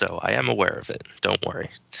 though, so I am aware of it. Don't worry.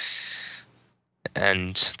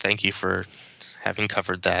 And thank you for having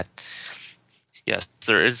covered that. Yes,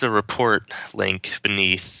 there is a report link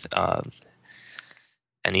beneath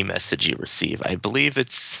any message you receive. I believe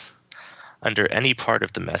it's under any part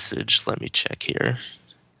of the message. Let me check here.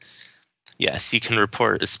 Yes, you can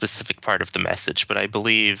report a specific part of the message, but I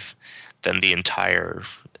believe then the entire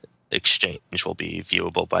exchange will be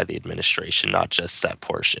viewable by the administration, not just that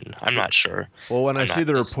portion. I'm not sure. Well, when I see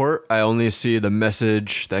the report, I only see the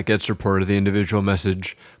message that gets reported, the individual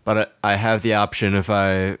message, but I have the option, if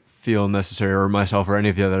I feel necessary, or myself or any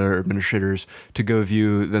of the other administrators, to go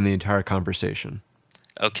view then the entire conversation.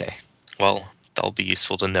 Okay. Well, that'll be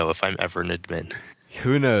useful to know if I'm ever an admin.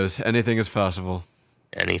 Who knows? Anything is possible.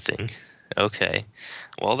 Anything. Okay.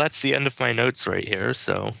 Well, that's the end of my notes right here,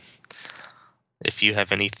 so if you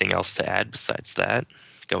have anything else to add besides that,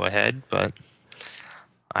 go ahead, but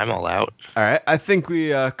I'm all out. All right. I think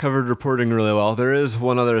we covered reporting really well. There is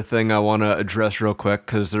one other thing I want to address real quick,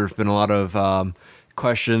 because there have been a lot of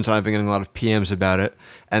questions, and I've been getting a lot of PMs about it,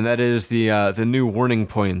 and that is the new warning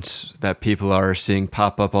points that people are seeing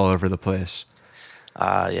pop up all over the place.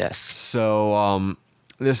 Yes. So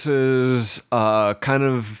this is kind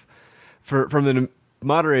of, from the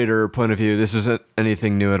moderator point of view, this isn't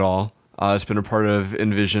anything new at all. It's been a part of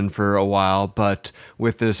Envision for a while, but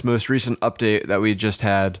with this most recent update that we just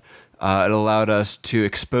had, it allowed us to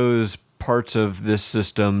expose parts of this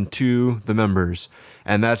system to the members,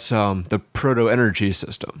 and that's the proto-energy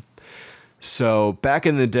system. So back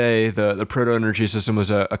in the day, the proto-energy system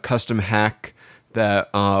was a custom hack that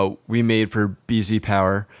we made for BZ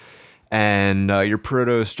Power, and your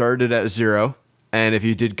proto started at 0, and if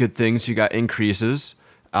you did good things, you got increases.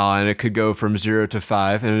 And it could go from 0 to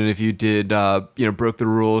 5. And if you did, broke the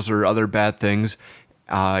rules or other bad things,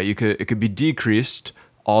 it could be decreased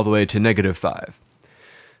all the way to -5.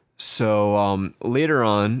 So later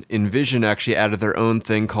on, Envision actually added their own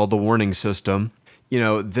thing called the warning system.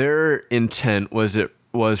 Their intent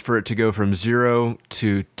was for it to go from 0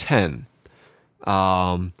 to 10.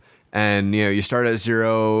 And you start at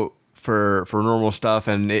 0 for normal stuff,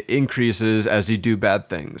 and it increases as you do bad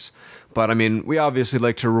things. But I mean, we obviously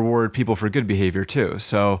like to reward people for good behavior too.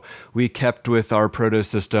 So we kept with our proto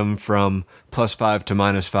system from +5 to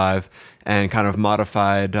 -5 and kind of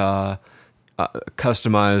modified,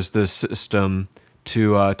 customized the system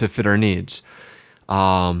to fit our needs.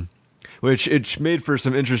 Which it made for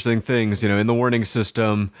some interesting things. In the warning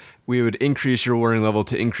system, we would increase your warning level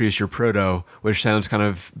to increase your proto, which sounds kind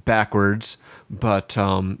of backwards, but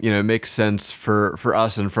it makes sense for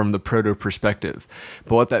us and from the proto perspective.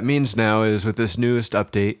 But what that means now is with this newest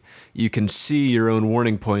update, you can see your own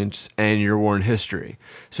warning points and your warn history.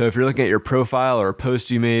 So if you're looking at your profile or a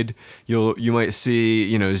post you made, you might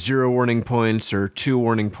see 0 warning points or 2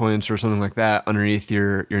 warning points or something like that underneath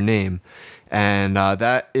your name. And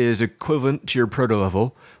that is equivalent to your proto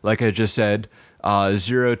level. Like I just said,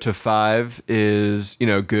 0 to 5 is,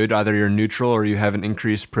 good. Either you're neutral or you have an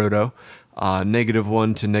increased proto.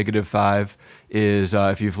 -1 to -5 is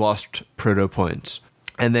if you've lost proto points.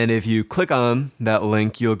 And then if you click on that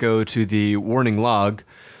link, you'll go to the warning log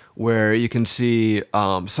where you can see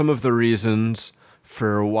some of the reasons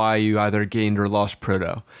for why you either gained or lost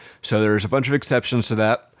proto. So there's a bunch of exceptions to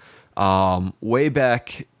that. Way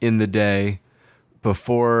back in the day,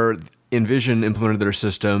 before Envision implemented their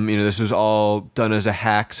system, this was all done as a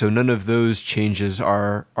hack, so none of those changes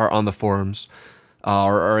are on the forums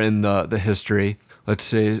or are in the history. Let's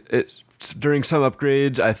say during some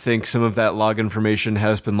upgrades, I think some of that log information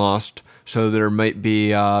has been lost, so there might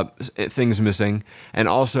be things missing. And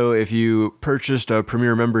also, if you purchased a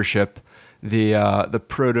Premier membership, the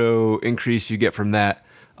proto increase you get from that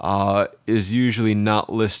is usually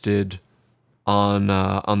not listed on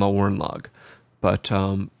the warn log, but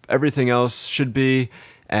everything else should be.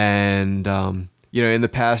 And in the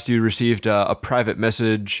past, you received a private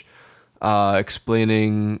message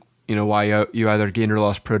explaining why you either gained or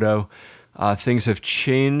lost proto. Things have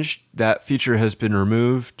changed. That feature has been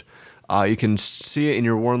removed. You can see it in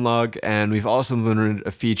your warn log, and we've also implemented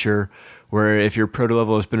a feature where if your proto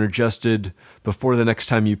level has been adjusted before the next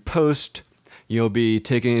time you post, you'll be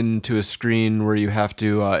taken to a screen where you have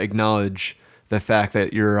to acknowledge the fact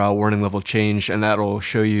that your warning level changed, and that'll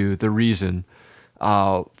show you the reason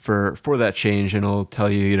for that change, and it'll tell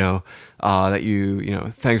you,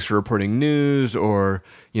 that thanks for reporting news, or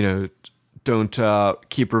don't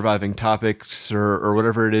keep reviving topics, or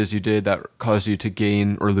whatever it is you did that caused you to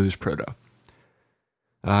gain or lose proto.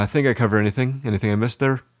 I think I covered anything. Anything I missed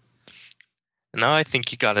there? No, I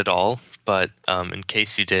think you got it all. But in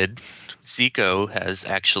case you did, Zico has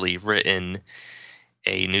actually written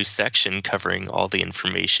a new section covering all the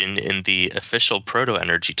information in the official proto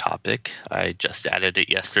energy topic. I just added it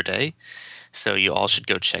yesterday, so you all should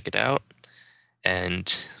go check it out.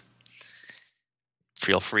 And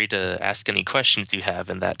feel free to ask any questions you have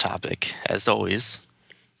in that topic, as always.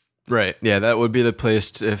 Right. Yeah, that would be the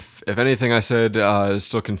place. If anything I said is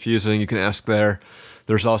still confusing, you can ask there.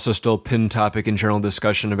 There's also still pinned topic and general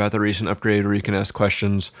discussion about the recent upgrade where you can ask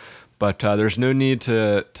questions. But there's no need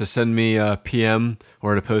to send me a PM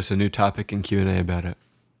or to post a new topic in Q&A about it.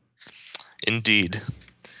 Indeed.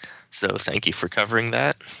 So thank you for covering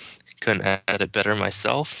that. Couldn't add it better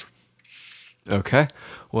myself. Okay.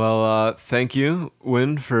 Well, thank you,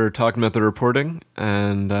 Win, for talking about the reporting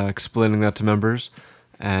and explaining that to members.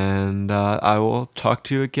 And I will talk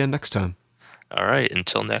to you again next time. All right.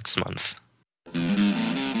 Until next month.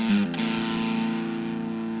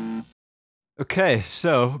 Okay,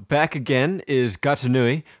 so back again is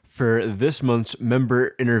Gatanui for this month's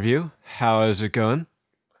member interview. How is it going?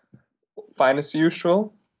 Fine as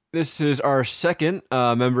usual. This is our second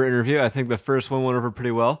member interview. I think the first one went over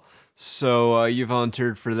pretty well. So you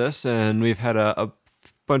volunteered for this, and we've had a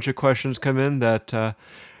bunch of questions come in that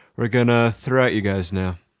we're going to throw at you guys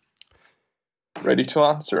now. Ready to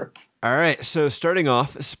answer. All right, so starting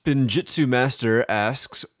off, Spinjitzu Master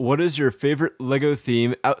asks, what is your favorite LEGO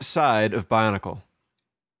theme outside of Bionicle?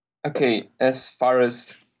 Okay, as far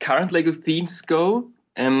as current LEGO themes go,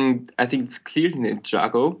 I think it's clearly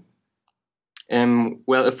Ninjago.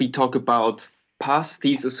 Well, if we talk about past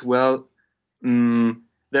themes as well, there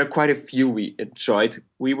are quite a few we enjoyed.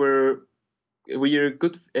 We are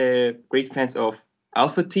great fans of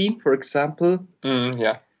Alpha Team, for example.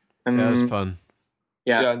 Yeah. That was fun.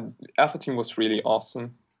 Yeah, Alpha Team was really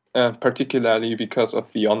awesome, particularly because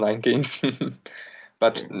of the online games.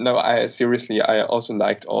 But no, I also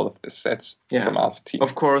liked all of the sets from Alpha Team.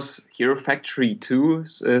 Of course, Hero Factory 2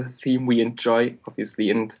 is a theme we enjoy, obviously.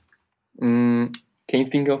 And can you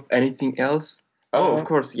think of anything else? Of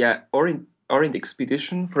course, yeah. Orient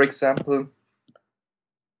Expedition, for example.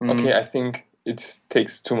 Okay, I think it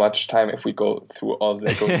takes too much time if we go through all the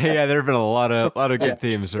LEGO. Yeah, there have been a lot of good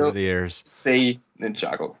themes over the years. Say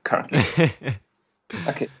Ninjago currently.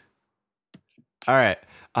 Okay. All right.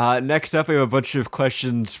 Next up, we have a bunch of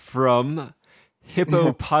questions from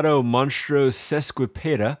Hippopoto Monstro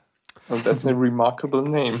Sesquipeda. Oh, that's a remarkable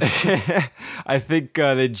name. I think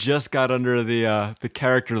they just got under the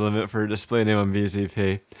character limit for display name on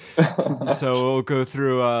BZP. So we'll go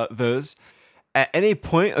through those. At any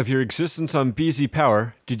point of your existence on BZ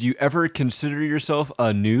Power, did you ever consider yourself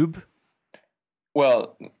a noob?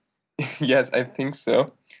 Well, yes, I think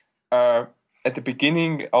so. At the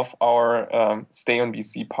beginning of our stay on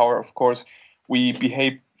BZ Power, of course, we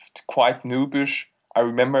behaved quite noobish. I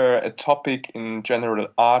remember a topic in general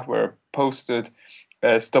art where I posted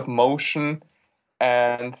stop motion,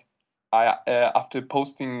 and I after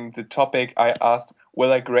posting the topic, I asked,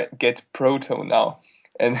 will I get Proto now?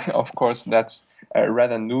 And of course, that's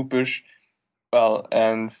rather noobish. Well,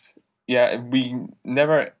 and yeah, we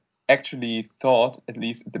never actually thought, at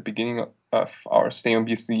least at the beginning of our stay on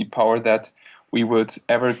BZ Power, that we would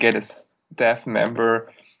ever get a staff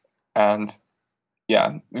member, and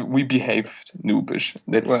yeah, we behaved noobish.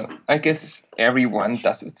 Well, I guess everyone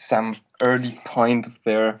does at some early point of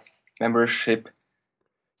their membership.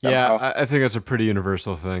 Somehow. Yeah, I think that's a pretty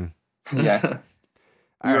universal thing. Yeah.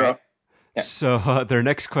 All right. Yeah. So their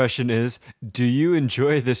next question is, do you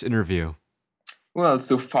enjoy this interview? Well,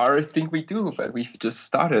 so far I think we do, but we've just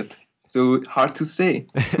started. So hard to say.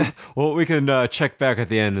 Well, we can check back at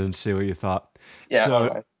the end and see what you thought.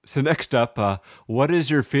 Yeah. So next up, what is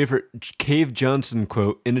your favorite Cave Johnson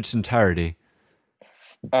quote in its entirety?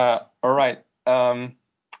 All right.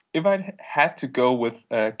 If I had to go with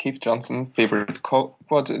Cave Johnson favorite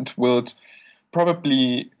quote, it would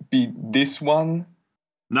probably be this one.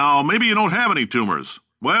 Now, maybe you don't have any tumors.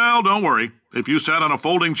 Well, don't worry. If you sat on a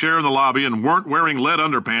folding chair in the lobby and weren't wearing lead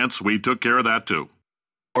underpants, we took care of that too.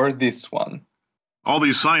 Or this one. All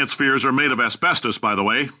these science spheres are made of asbestos, by the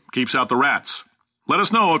way. Keeps out the rats. Let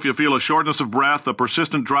us know if you feel a shortness of breath, a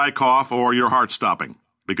persistent dry cough, or your heart stopping,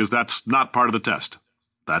 because that's not part of the test.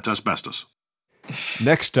 That's asbestos.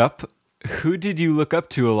 Next up, who did you look up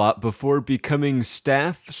to a lot before becoming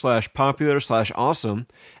staff/popular/awesome,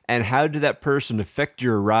 and how did that person affect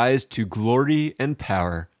your rise to glory and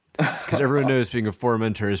power? Because everyone knows being a 4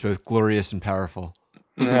 mentor is both glorious and powerful.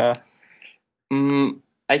 Yeah.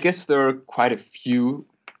 I guess there are quite a few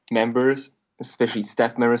members, especially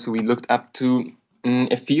staff members, who we looked up to.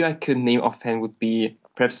 A few I could name offhand would be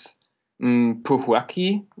perhaps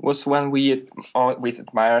Puhuaki was one we always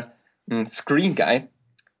admired. Screen Guy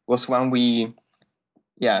was one we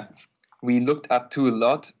looked up to a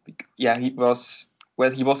lot. Yeah, he was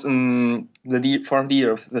the forum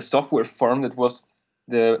leader of the software forum. That was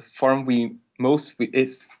the forum we most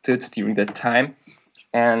visited during that time,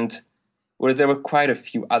 and where there were quite a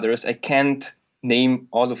few others. I can't name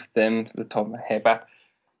all of them at the top of my head, but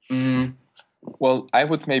well, I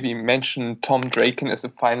would maybe mention Tom Draken as the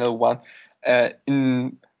final one.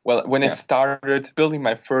 When I started building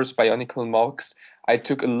my first Bionicle MOCs, I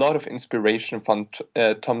took a lot of inspiration from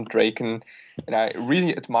Tom Draken, and I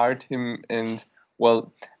really admired him. And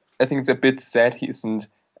well, I think it's a bit sad he isn't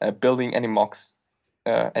building any MOCs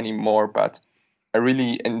anymore, but I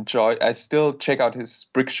really enjoy. I still check out his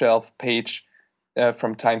Brickshelf page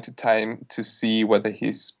from time to time to see whether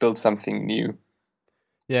he's built something new.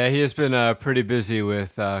 Yeah, he has been pretty busy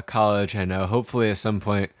with college, I know. Hopefully at some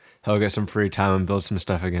point he'll get some free time and build some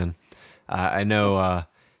stuff again. I know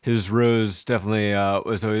his Rose definitely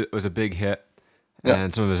was a big hit,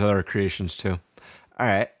 and some of his other creations too. All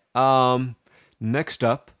right. Next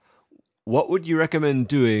up, what would you recommend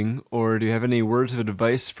doing, or do you have any words of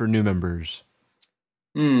advice for new members?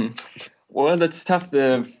 Well, that's tough.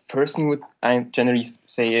 The first thing I generally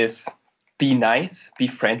say is be nice, be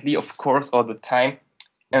friendly, of course, all the time.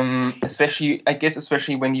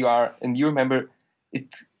 especially when you are a new member,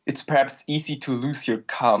 it's perhaps easy to lose your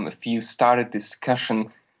calm if you start a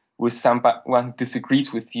discussion with someone who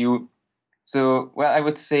disagrees with you. So, well, I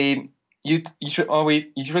would say you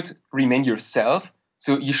should remain yourself.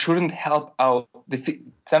 So you shouldn't help out.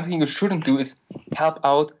 Something you shouldn't do is help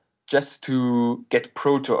out just to get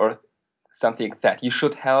proto or something like that. You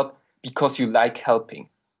should help because you like helping.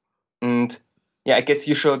 And yeah, I guess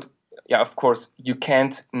you should. Yeah, of course, you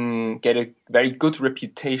can't get a very good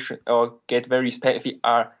reputation or get very respect if you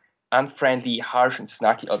are unfriendly, harsh, and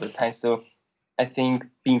snarky all the time. So I think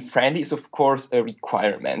being friendly is, of course, a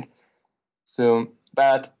requirement. So,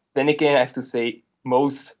 but then again, I have to say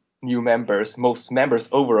most members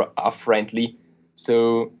overall are friendly.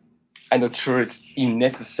 So I'm not sure it's even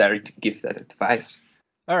necessary to give that advice.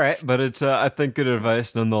 All right, but it's I think good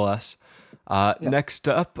advice nonetheless. Next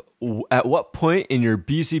up, at what point in your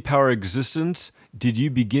BC Power existence did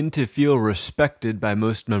you begin to feel respected by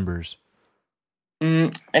most members?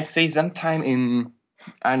 I'd say sometime in,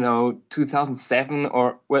 I don't know, 2007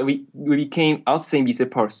 or, well, we became outside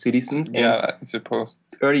BC Power citizens. Yeah, I suppose.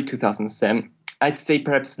 Early 2007. I'd say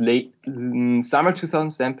perhaps late summer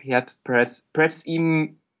 2007, perhaps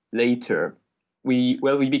even later. We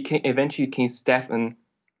eventually became staff in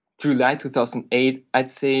July 2008. I'd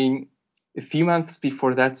say a few months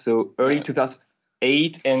before that, so early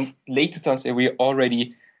 2008 and late 2008,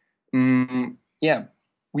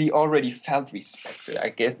 we already felt respected. I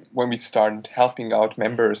guess when we started helping out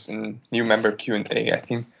members in new member Q&A, I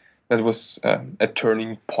think that was a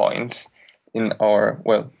turning point in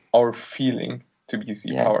our feeling to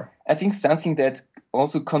BC Power. I think something that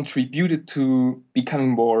also contributed to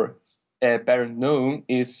becoming more better known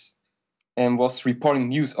was reporting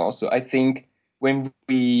news. Also, I think when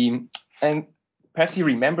and perhaps you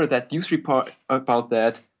remember that news report about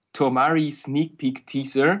that Tomari sneak peek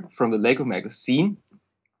teaser from the Lego magazine.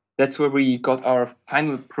 That's where we got our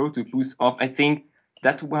final proto boost off. I think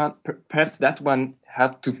that one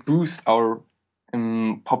helped to boost our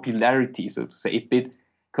popularity, so to say, a bit,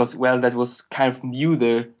 because, well, that was kind of new.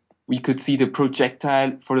 We could see the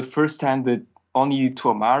projectile for the first time, the Oni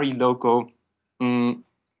Tomari logo.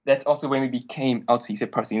 That's also when we became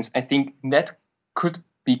Outside Persons. I think that could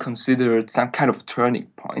be considered some kind of turning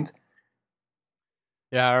point.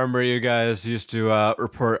 Yeah, I remember you guys used to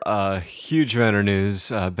report huge amount of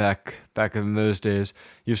news back in those days.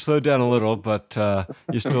 You've slowed down a little, but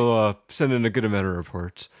you still send in a good amount of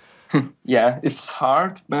reports. Yeah, it's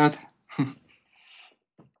hard, but all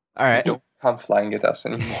right, don't come flying at us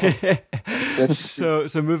anymore. So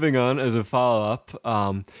moving on, as a follow-up,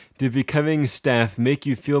 did becoming staff make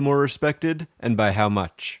you feel more respected, and by how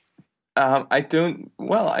much? I don't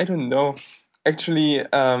know. Actually,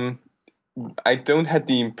 I didn't have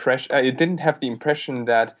the impression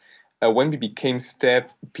that when we became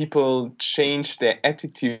staff, people changed their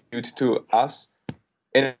attitude to us,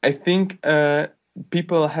 and I think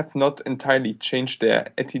people have not entirely changed their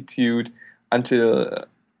attitude until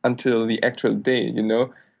the actual day,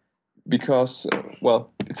 because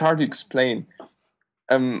it's hard to explain.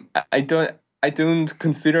 I don't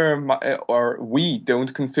consider we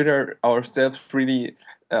don't consider ourselves really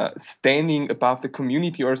standing above the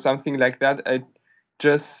community or something like that.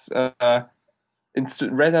 It's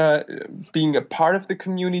rather being a part of the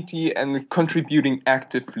community and contributing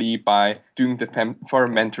actively by doing the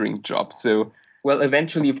foreign mentoring job. So, well,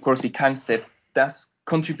 eventually, of course, the concept does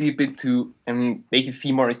contribute a bit to make you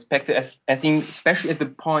feel more respected. As I think, especially at the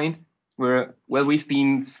point where, well, we've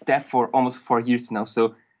been staff for almost 4 years now.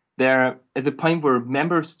 So they're at the point where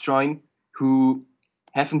members join who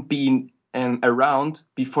haven't been around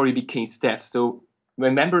before you became staff. So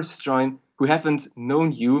when members join who haven't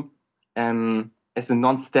known you as a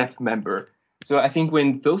non-staff member. So I think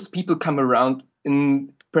when those people come around,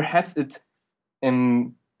 perhaps it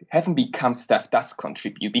haven't become staff does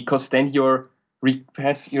contribute, because then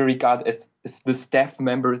perhaps you're regarded as the staff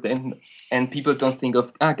member then, and people don't think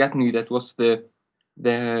of Gatnu, that was the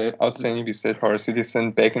outstanding BC Power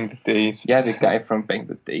citizen back in the days. Yeah, the guy from back in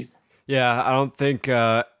the days. Yeah, I don't think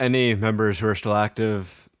any members who are still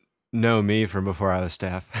active know me from before I was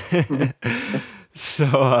staff.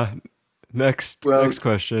 So next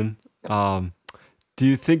question. Do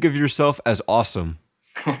you think of yourself as awesome?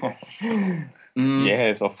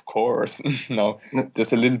 Yes, of course. No,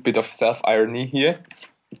 just a little bit of self-irony here.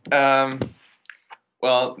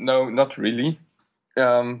 Well, no, not really.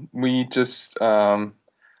 We just...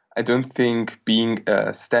 I don't think being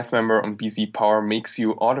a staff member on BC Power makes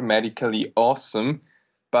you automatically awesome,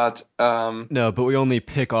 but... No, but we only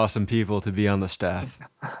pick awesome people to be on the staff.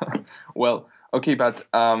 Well, okay, but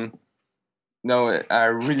no, I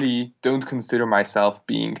really don't consider myself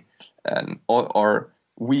being or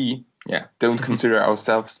we don't consider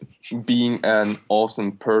ourselves being an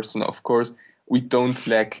awesome person. Of course, we don't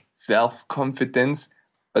lack self-confidence,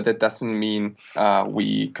 but that doesn't mean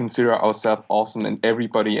we consider ourselves awesome and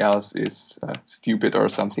everybody else is stupid or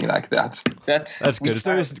something like that. That's good.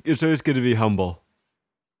 It's always good to be humble.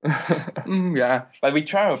 Yeah, but we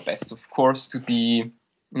try our best, of course, to be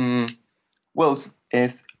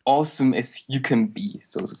as awesome as you can be,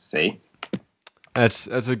 so to say. That's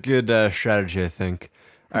a good strategy, I think.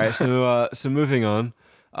 All right, so moving on.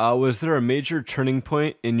 Was there a major turning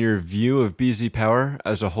point in your view of BZ Power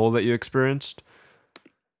as a whole that you experienced?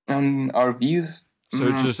 Our views. So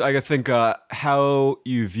it's just, I think, how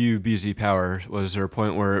you view BZ Power. Was there a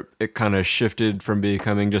point where it kind of shifted from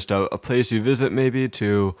becoming just a place you visit, maybe,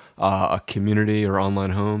 to a community or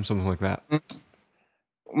online home, something like that?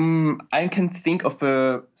 I can think of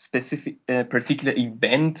a specific, particular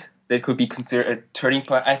event that could be considered a turning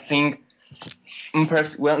point. I think,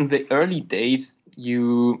 perhaps, in the early days,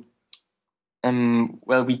 we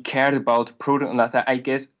cared about Proton and that. I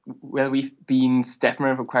guess, we've been staff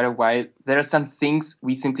member for quite a while. There are some things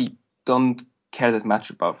we simply don't care that much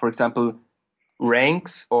about. For example,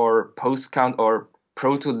 ranks or post count or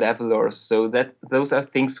proto level or so. Those are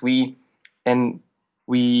things we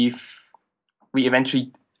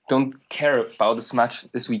eventually don't care about as much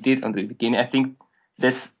as we did on the beginning. I think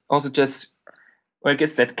that's also just, I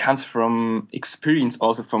guess that comes from experience,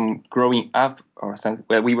 also from growing up or something,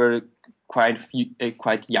 where we were quite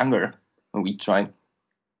younger when we joined.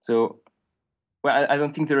 So, I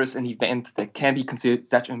don't think there is an event that can be considered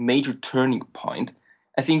such a major turning point.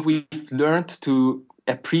 I think we've learned to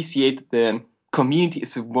appreciate the community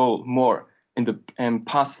as a whole more in the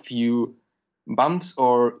past few months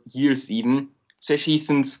or years even, especially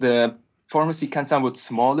since the forums become somewhat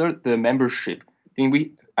smaller, the membership. I think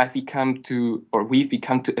we've become to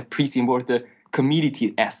appreciate more the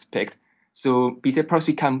community aspect. So BZ Pros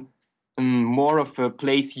become more of a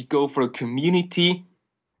place you go for a community,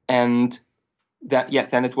 and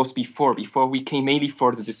than it was before. Before we came mainly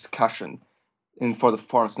for the discussion and for the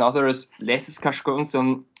forums. Now there is less discussion going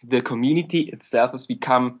on. The community itself has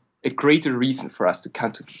become a greater reason for us to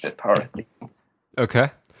come to BZ Power, I think. Okay.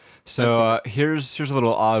 So here's a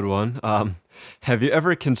little odd one. Have you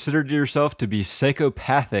ever considered yourself to be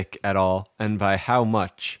psychopathic at all, and by how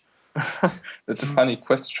much? That's a funny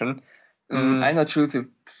question. I'm not sure if a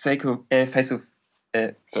psychopathic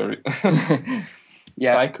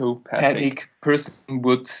person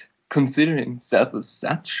would consider himself as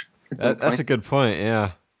such. That's a good point,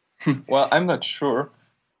 yeah. Well, I'm not sure.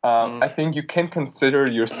 I think you can consider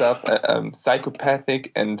yourself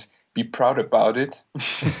psychopathic and be proud about it.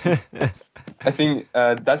 I think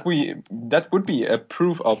that would be a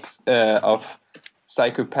proof of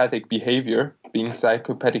psychopathic behavior, being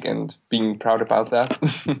psychopathic and being proud about that.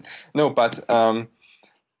 No, but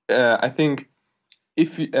I think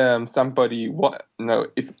if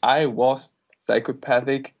if I was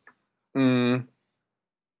psychopathic,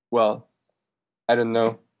 well, I don't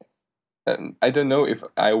know. I don't know if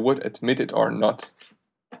I would admit it or not.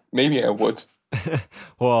 Maybe I would.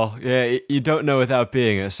 Well, yeah, you don't know without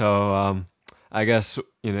being it, so I guess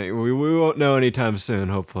we won't know anytime soon,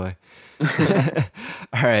 hopefully.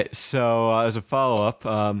 All right, so as a follow-up,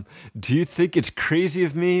 do you think it's crazy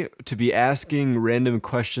of me to be asking random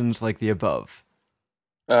questions like the above?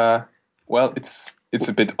 Well, it's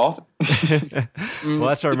a bit odd. Well,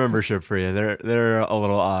 that's our membership for you. They're a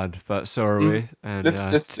little odd, but so are we, and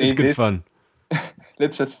it's good fun.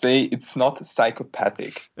 Let's just say it's not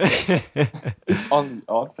psychopathic. It's only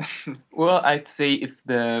odd. Well, I'd say if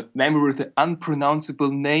the member with an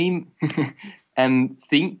unpronounceable name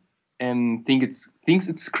thinks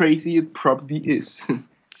it's crazy, it probably is.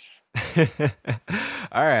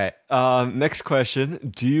 All right. Next question: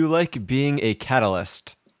 do you like being a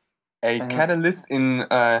catalyst? A catalyst in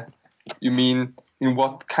you mean in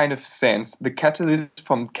what kind of sense? The catalyst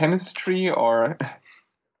from chemistry or?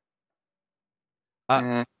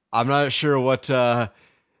 I'm not sure what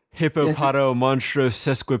hippopoto monstro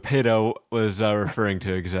sesquipedo was referring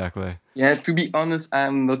to exactly. Yeah, to be honest,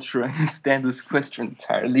 I'm not sure I understand this question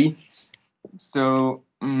entirely. So,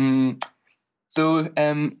 I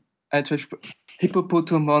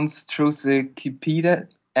hippopoto monstro sesquipedo.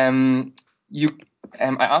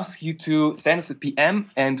 I ask you to send us a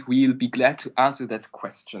PM, and we'll be glad to answer that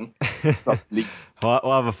question. Probably.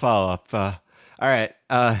 We'll have a follow-up. All right.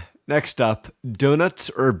 Next up,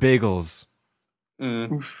 donuts or bagels?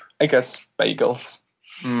 I guess bagels.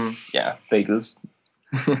 Yeah, bagels.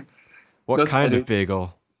 What kind of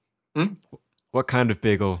bagel? What kind of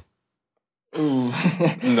bagel? Ooh.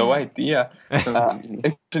 No idea.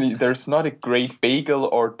 Actually, there's not a great bagel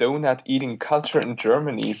or donut eating culture in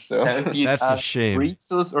Germany, so if you'd That's a asked shame.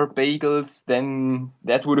 pretzels or bagels, then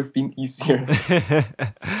that would have been easier.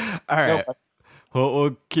 All right.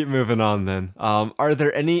 We'll keep moving on then. Are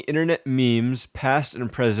there any internet memes, past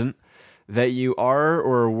and present, that you are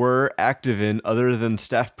or were active in other than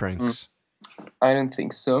staff pranks? I don't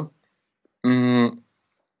think so.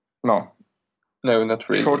 No. no, not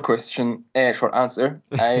really. Short answer.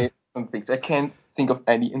 I don't think so. I can't think of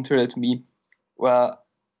any internet meme. Well,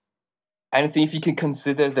 I don't think if you can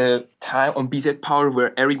consider the time on BZ Power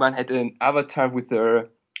where everyone had an avatar with the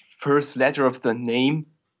first letter of the name.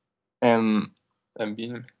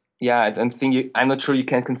 Yeah, I don't think I'm not sure you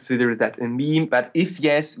can consider that a meme, but if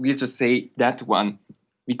yes, we'll just say that one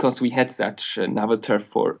because we had such an avatar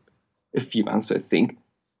for a few months, I think.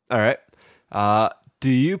 All right. Do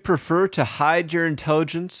you prefer to hide your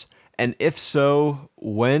intelligence? And if so,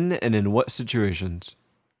 when and in what situations?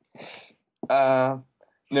 No,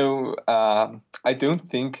 I don't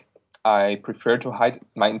think I prefer to hide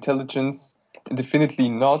my intelligence. Definitely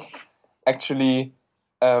not. Actually,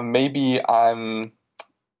 maybe I'm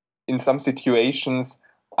in some situations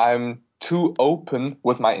I'm too open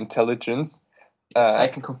with my intelligence. I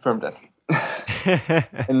can confirm that.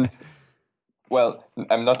 And well,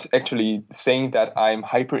 I'm not actually saying that I'm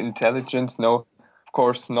hyper intelligent. No, of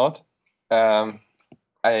course not. I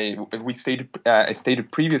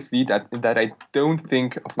stated previously that I don't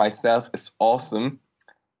think of myself as awesome,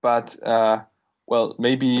 but well,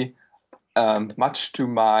 maybe much to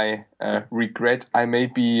my regret, I may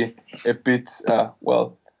be a bit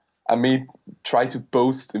I may try to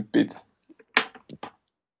boast a bit.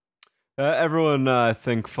 Everyone, I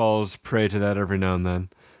think, falls prey to that every now and then.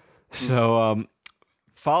 So,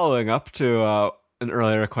 following up to an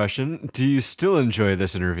earlier question, do you still enjoy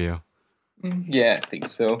this interview? Yeah, I think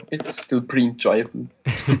so. It's still pretty enjoyable.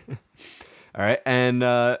 All right, and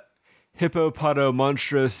Hippopoto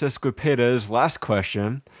Monstro Sesquipeda's last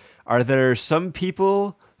question. Are there some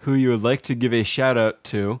people who you would like to give a shout out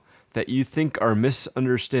to that you think are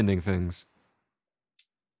misunderstanding things?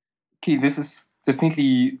 Okay, this is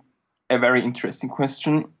definitely a very interesting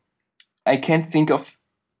question. I can't think of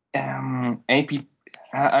any people.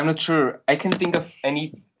 I'm not sure. I can't think of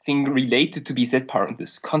anything related to BZ Power in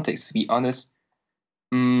this context, to be honest.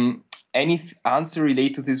 Any answer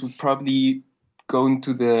related to this would probably go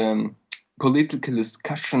into the political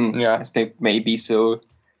discussion aspect, maybe. So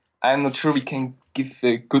I'm not sure we can give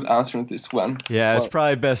a good answer on this one. Yeah, it's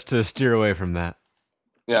probably best to steer away from that.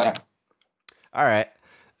 Yeah. All right.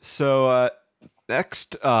 So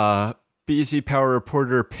next, BZ Power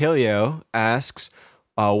reporter Paleo asks,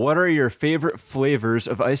 what are your favorite flavors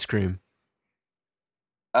of ice cream?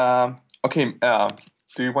 Okay.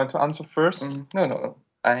 Do you want to answer first? No.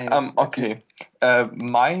 Okay.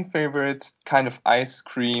 My favorite kind of ice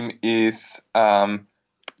cream is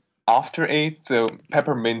After Eight, so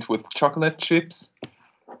peppermint with chocolate chips.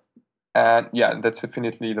 And yeah, that's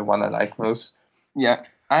definitely the one I like most. Yeah,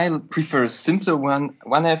 I prefer a simpler one.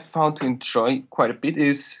 One I've found to enjoy quite a bit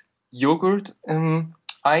is yogurt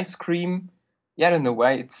ice cream. Yeah, I don't know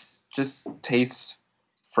why. It's just tastes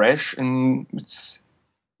fresh and it's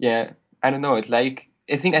I don't know. I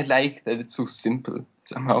think I like that it's so simple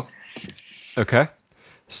somehow. Okay.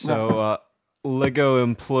 So Lego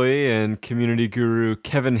employee and community guru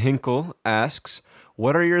Kevin Hinkle asks,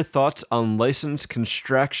 what are your thoughts on licensed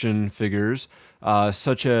construction figures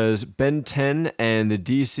such as Ben 10 and the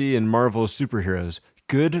DC and Marvel superheroes?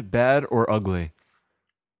 Good, bad, or ugly?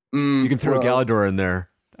 You can throw Galador in there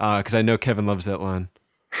because I know Kevin loves that line.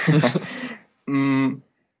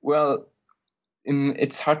 Well,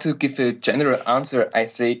 it's hard to give a general answer, I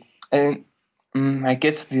say. I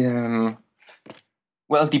guess it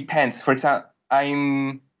depends. For example,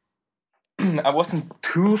 I wasn't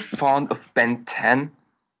too fond of Ben 10.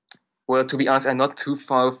 Well, to be honest, I'm not too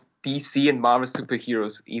fond of DC and Marvel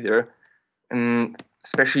superheroes either.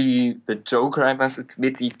 Especially the Joker, I must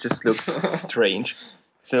admit, he just looks strange.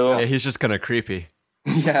 So yeah, he's just kind of creepy.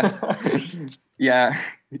 Yeah.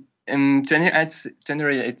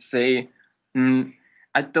 Generally, I'd say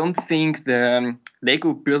I don't think the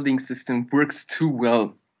Lego building system works too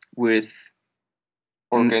well with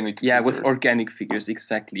organic figures. With organic figures,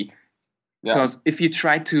 exactly. Yeah. Because if you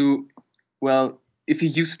try to, if you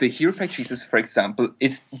use the Hero Factories, for example,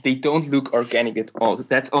 they don't look organic at all. So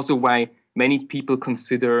that's also why many people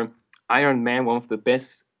consider Iron Man one of the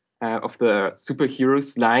best of the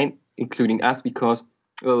superheroes line, including us, because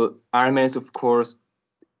Iron Man, of course,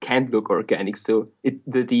 can't look organic. So the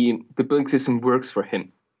building system works for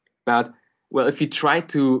him. But if you try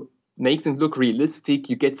to make them look realistic,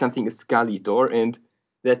 you get something Excalibur, and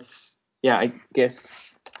that's, I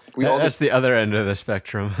guess that's the other end of the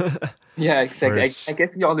spectrum. Yeah, exactly. I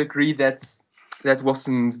guess we all agree that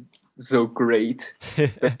wasn't so great,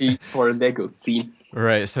 especially for a Lego theme.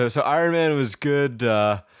 Right. So Iron Man was good,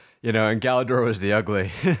 and Galador was the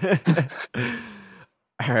ugly.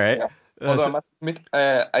 All right. Yeah. Although I must admit,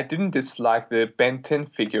 I didn't dislike the Ben 10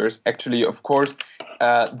 figures. Actually, of course,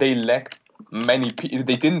 they lacked many.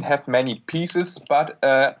 They didn't have many pieces, but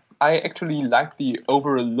I actually liked the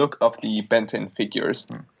overall look of the Ben 10 figures.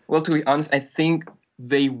 Well, to be honest, I think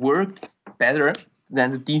they worked better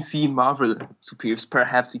than the DC and Marvel superiors,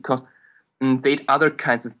 perhaps because they had other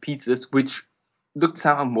kinds of pieces which looked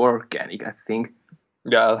somehow more organic, I think.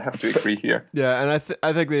 Yeah, I'll have to agree here. Yeah, and I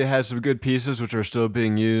think they had some good pieces which are still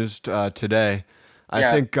being used today.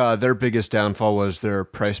 I think their biggest downfall was their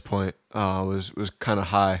price point was kind of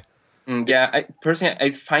high. I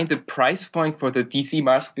find the price point for the DC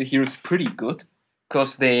Marvel heroes pretty good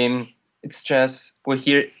because it's just, well,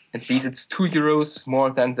 here at least it's €2 more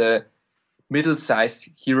than the middle-sized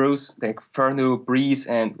heroes like Ferno, Breeze,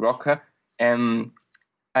 and Rocker. I'm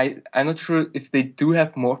not sure if they do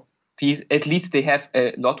have more pieces. At least they have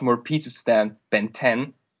a lot more pieces than Ben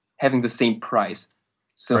 10, having the same price.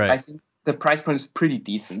 So right. I think the price point is pretty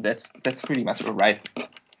decent. That's pretty much all right.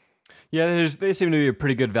 Yeah, they seem to be a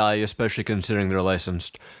pretty good value, especially considering they're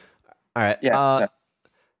licensed. All right. Yeah.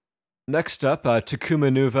 Next up,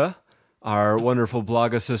 Takuma Nuva, our wonderful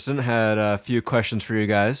blog assistant, had a few questions for you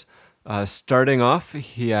guys. Starting off,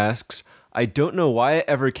 he asks, I don't know why it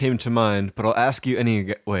ever came to mind, but I'll ask you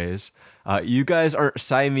anyways. You guys aren't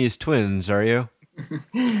Siamese twins, are you?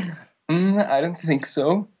 I don't think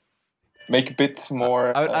so. Make a bit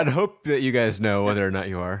more... I'd hope that you guys know whether or not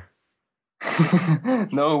you are.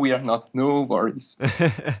 No, we are not. No worries.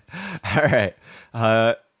 All right.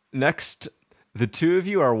 Next, the two of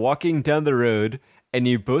you are walking down the road, and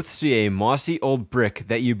you both see a mossy old brick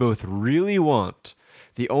that you both really want.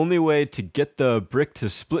 The only way to get the brick to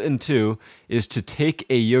split in two is to take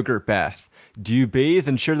a yogurt bath. Do you bathe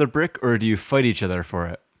and share the brick, or do you fight each other for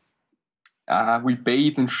it? We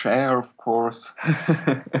bathe and share, of course.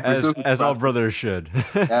 as all brothers should.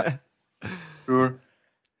 Yeah, sure.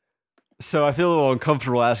 So I feel a little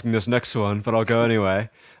uncomfortable asking this next one, but I'll go anyway.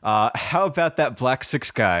 How about that Black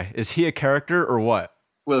Six guy? Is he a character or what?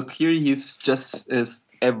 Well, clearly he's just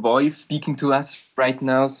a voice speaking to us right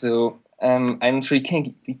now, so I'm not sure he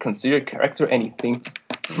can be considered a character or anything.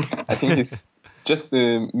 I think it's just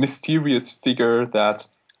a mysterious figure that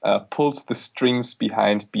pulls the strings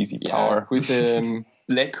behind BZ Power. With a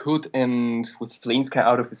black hood and with flames coming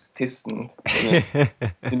out of his fist and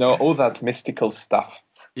all that mystical stuff.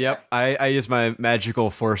 Yep, I use my magical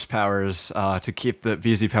force powers to keep the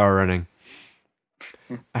BZ Power running.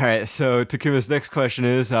 All right, so Takuma's next question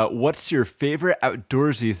is, what's your favorite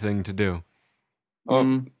outdoorsy thing to do?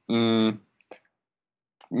 Well,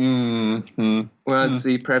 let's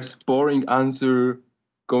see, perhaps boring answer,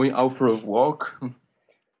 going out for a walk.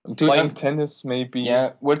 Playing tennis, maybe.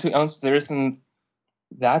 Yeah, well, to answer, there isn't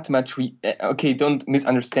that much okay, don't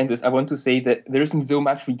misunderstand this. I want to say that there isn't so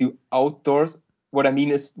much we do outdoors. What I mean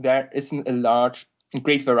is there isn't a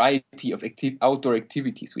great variety of outdoor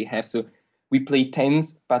activities we have. So we play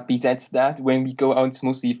tennis, but besides that, when we go out, it's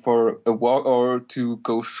mostly for a walk or to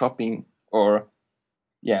go shopping or,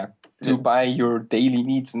 to buy your daily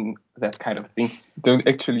needs and that kind of thing. Don't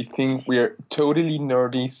actually think we're totally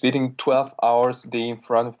nerdy, sitting 12 hours a day in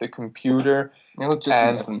front of the computer. No, just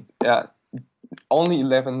 11. Yeah, only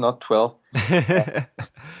 11, not 12.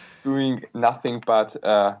 Doing nothing but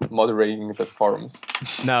moderating the forums.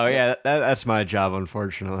 No, yeah, that's my job,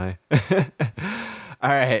 unfortunately. All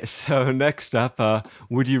right, so next up,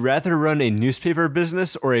 would you rather run a newspaper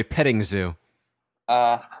business or a petting zoo?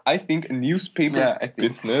 I think a newspaper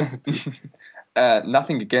business.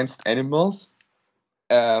 Nothing against animals,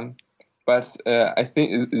 but I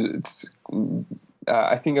think it's.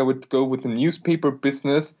 I think I would go with the newspaper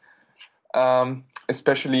business,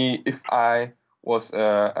 especially if I was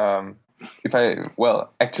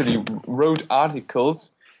actually wrote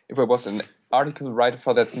articles. If I was an article writer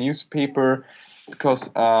for that newspaper, because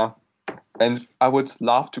and I would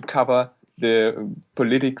love to cover the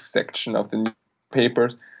politics section of the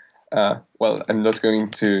papers. I'm not going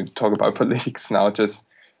to talk about politics now, just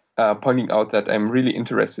pointing out that I'm really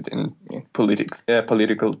interested in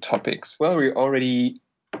political topics. Well, we're already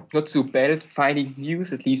not so bad at finding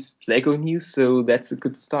news, at least Lego news, so that's a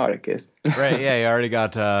good start, I guess. Right, yeah, you already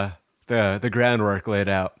got the groundwork laid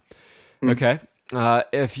out. Okay.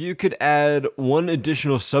 If you could add one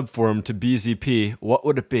additional subform to BZP, what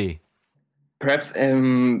would it be? Perhaps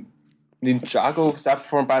Ninjago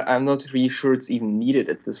subform, but I'm not really sure it's even needed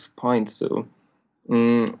at this point. So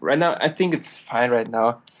right now, I think it's fine right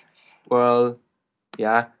now. Well,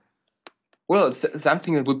 yeah. Well,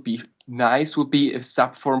 something that would be nice would be a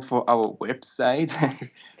subform for our website.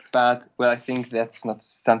 But, well, I think that's not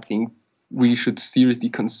something we should seriously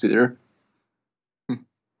consider. All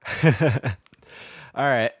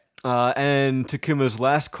right. And Takuma's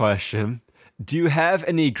last question. Do you have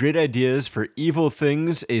any great ideas for evil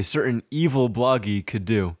things a certain evil bloggy could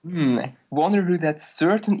do? Wonder who that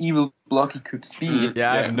certain evil bloggy could be.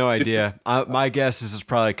 Yeah, I have no idea. My guess is it's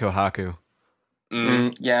probably Kohaku.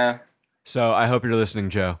 Yeah. So I hope you're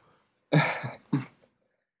listening, Joe.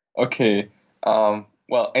 Okay.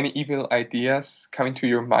 Well, any evil ideas coming to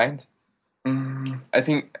your mind? I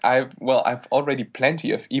think I've already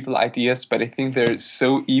plenty of evil ideas, but I think they're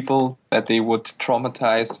so evil that they would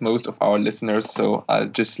traumatize most of our listeners, so I'll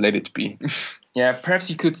just let it be. Yeah, perhaps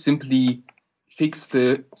you could simply fix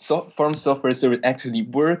the form software so it actually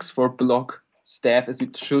works for blog staff as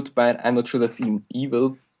it should, but I'm not sure that's even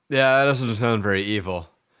evil. Yeah, that doesn't sound very evil.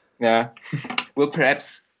 Yeah. Well,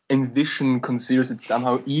 perhaps Envision considers it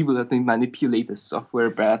somehow evil that they manipulate the software,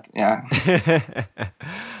 but yeah.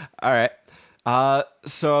 All right.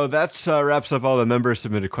 So that's wraps up all the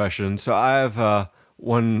member-submitted questions. So I have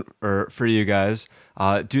one for you guys.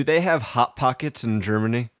 Do they have Hot Pockets in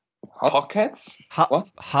Germany? Pockets? What?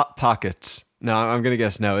 Hot Pockets. No, I'm going to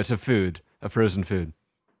guess no. It's a frozen food.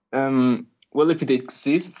 Well, if it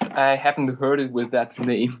exists, I haven't heard it with that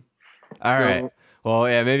name. All right. Well,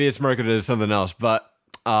 yeah, maybe it's marketed as something else. But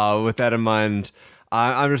with that in mind,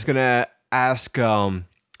 I'm just going to ask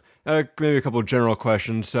maybe a couple of general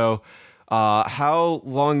questions. So how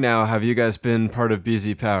long now have you guys been part of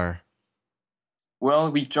BZ Power?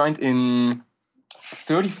 Well, we joined in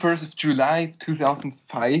 31st of July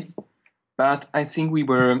 2005, but I think we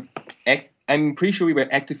were... I'm pretty sure we were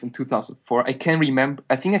active in 2004. I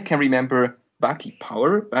think I can remember Baki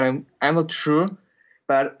Power, but I'm not sure.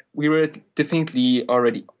 But we were definitely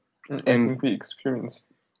already... I think we experienced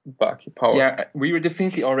Baki Power. Yeah, we were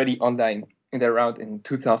definitely already online around in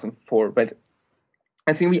 2004. But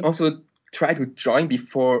I think we also tried to join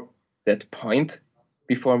before that point.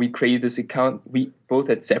 Before we created this account, we both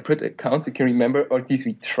had separate accounts, I can remember, or at least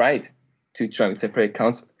we tried to join with separate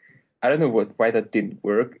accounts. I don't know why that didn't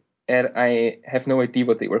work. And I have no idea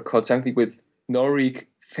what they were called. Something with Norik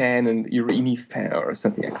fan and Irini fan or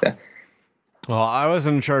something like that. Well, I was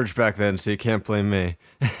in charge back then, so you can't blame me.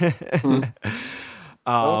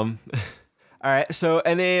 All right. So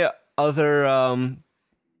any other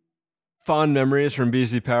fond memories from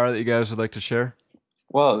BZ Power that you guys would like to share?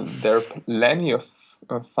 Well, there are plenty of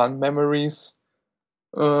fun memories.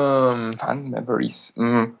 Fun memories.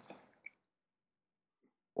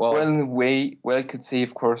 Well, in a way, I could say,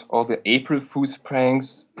 of course, all the April Fool's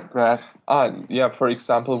pranks. But yeah, for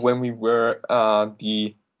example, when we were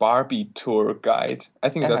the Barbie tour guide, I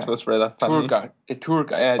think that was rather funny. A tour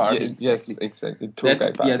guide. Barbie, yes, exactly. Tour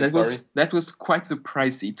guide Barbie. Yeah, that was quite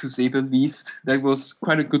surprising, to say the least. That was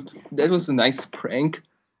a nice prank.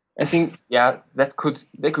 I think, yeah, that could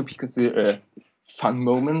be considered a fun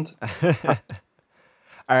moment. All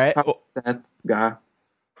right.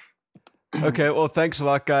 Okay, well, thanks a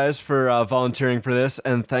lot, guys, for volunteering for this,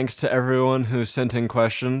 and thanks to everyone who sent in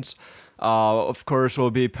questions. Of course,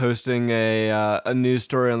 we'll be posting a news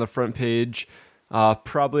story on the front page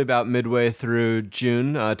probably about midway through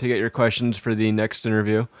June to get your questions for the next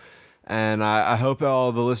interview. And I hope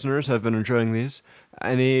all the listeners have been enjoying these.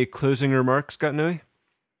 Any closing remarks, Gatnui?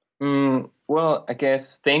 Well, I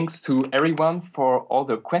guess thanks to everyone for all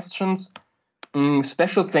the questions.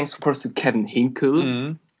 Special thanks, of course, to Kevin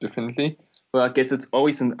Hinkle. Definitely. Well, I guess it's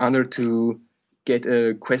always an honor to get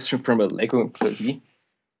a question from a LEGO employee.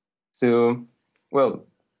 So, well,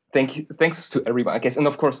 thanks to everyone, I guess. And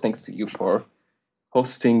of course, thanks to you for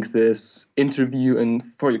hosting this interview and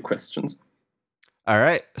for your questions. All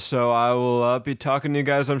right. So I will be talking to you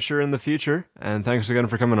guys, I'm sure, in the future. And thanks again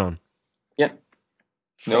for coming on. Yeah.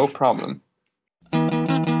 No problem.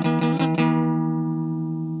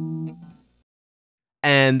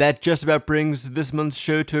 And that just about brings this month's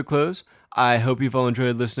show to a close. I hope you've all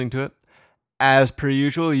enjoyed listening to it. As per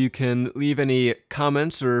usual, you can leave any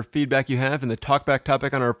comments or feedback you have in the talkback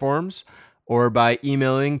topic on our forums, or by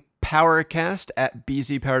emailing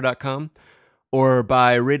powercast@bzpower.com, or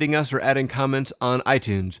by rating us or adding comments on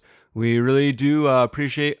iTunes. We really do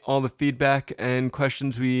appreciate all the feedback and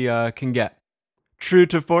questions we can get. True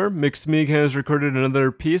to form, Mixmeeg has recorded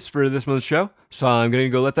another piece for this month's show, so I'm going to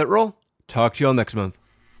go let that roll. Talk to y'all next month.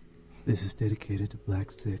 This is dedicated to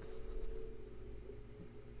Black Six.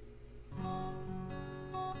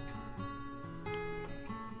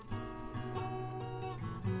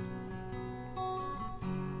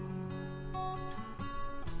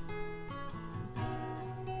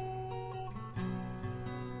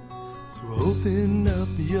 So open up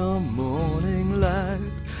your morning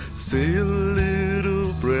light, say a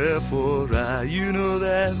little prayer for I. You know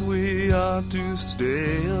that we are to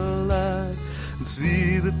stay alive and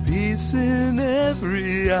see the peace in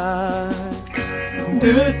every eye.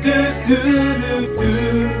 Do do do do do.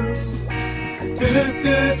 Do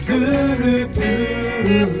do do do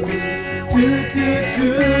do. Do do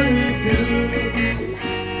do do.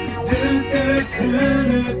 Do do do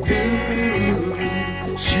do.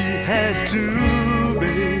 She had 2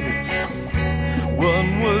 babies. One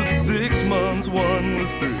was 6 months, one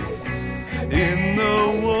was 3. In the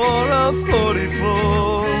war of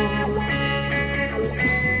 44,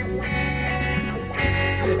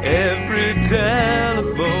 every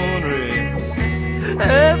telephone ring,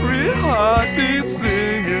 every heartbeat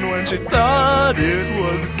singing when she thought it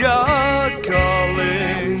was God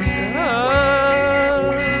calling her.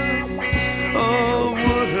 Oh,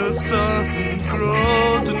 would her son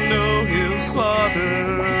grow to know his father?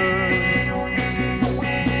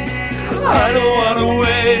 I don't want to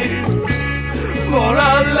wait for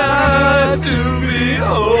our lives to be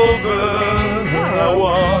over. I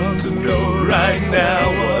want to know right now,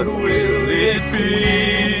 what will it be?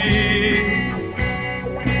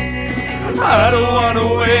 I don't want to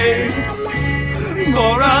wait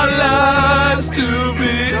for our lives to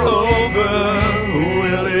be over.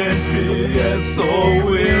 Will it be yes or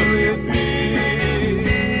will it be?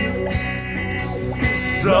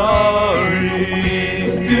 Sorry.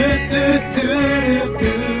 Do do do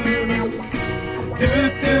do do. Do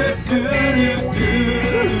do do do.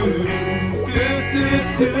 Do do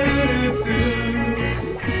do do.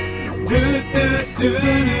 Do do do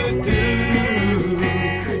do.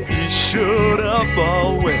 He showed up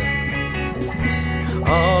all wet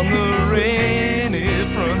on the rainy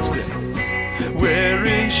front step,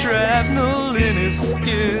 wearing shrapnel in his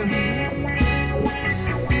skin.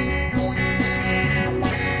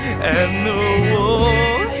 And the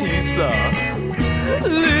war he saw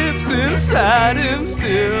lives inside him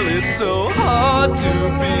still. It's so hard to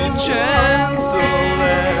be gentle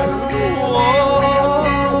and warm.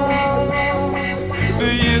 The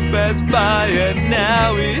years pass by and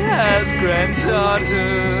now he has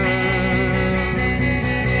granddaughters.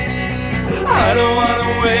 I don't want to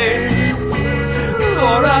wait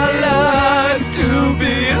for our lives to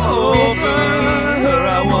be over.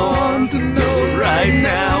 I want to know right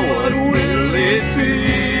now, what will it be?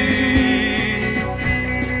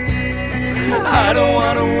 I don't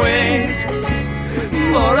want to wait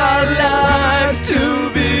for our lives to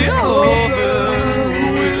be over.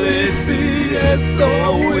 Will it be yes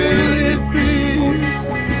or will it be?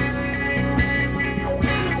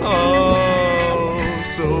 Oh,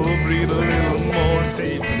 so breathe a little more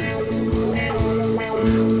deeply.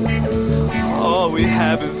 All we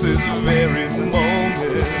have is this very moment,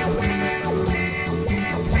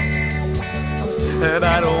 and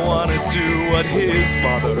I don't want to do what his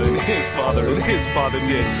father and his father and his father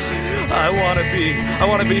did. I want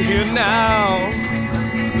to be here now.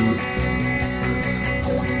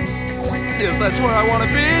 Yes, that's where I want to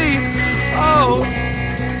be. Oh.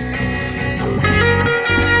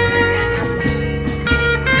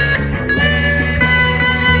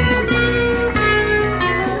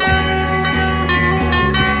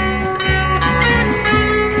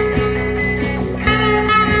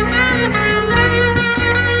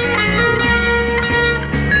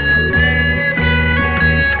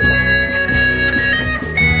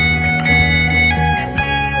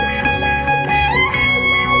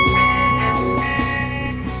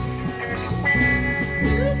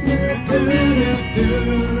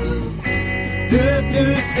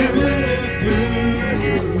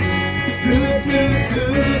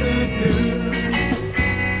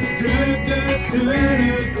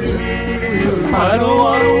 I don't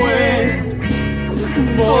want to wait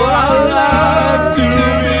for our lives to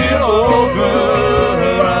be over.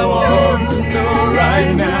 I want to know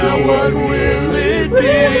right now, what will it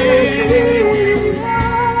be?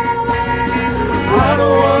 I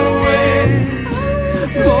don't want to wait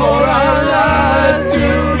for our lives to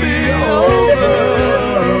be over.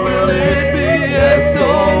 Will it be yes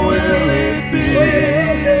or will it be?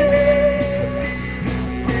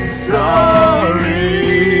 Sorry.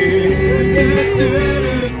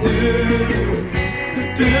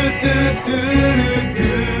 Do do do do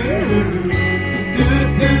do do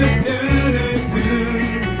do do do do do.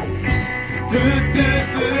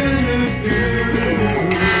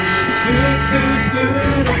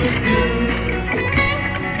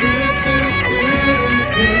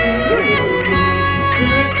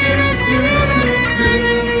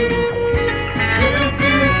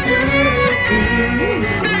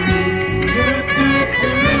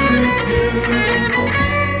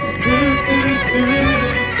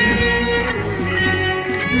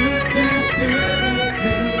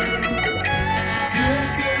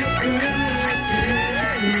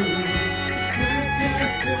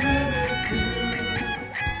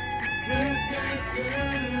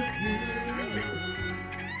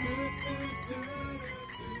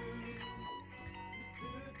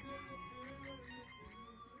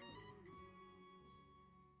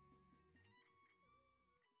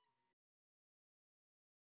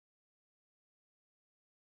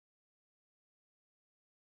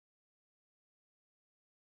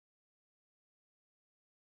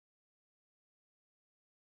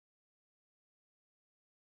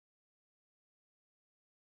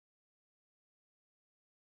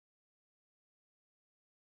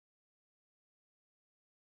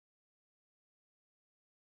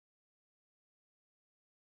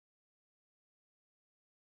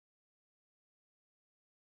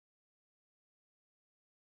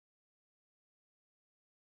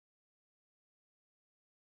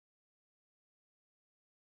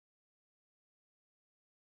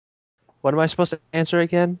 What am I supposed to answer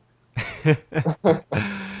again?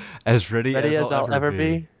 As ready as I'll ever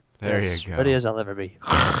be. There yes, you go. Ready as I'll ever be.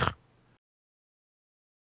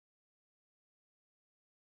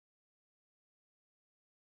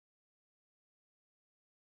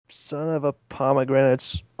 Son of a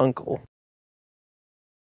pomegranate's uncle.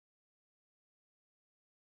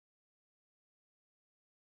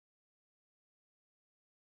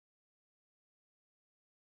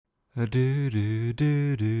 Do do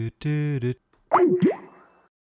do do do do.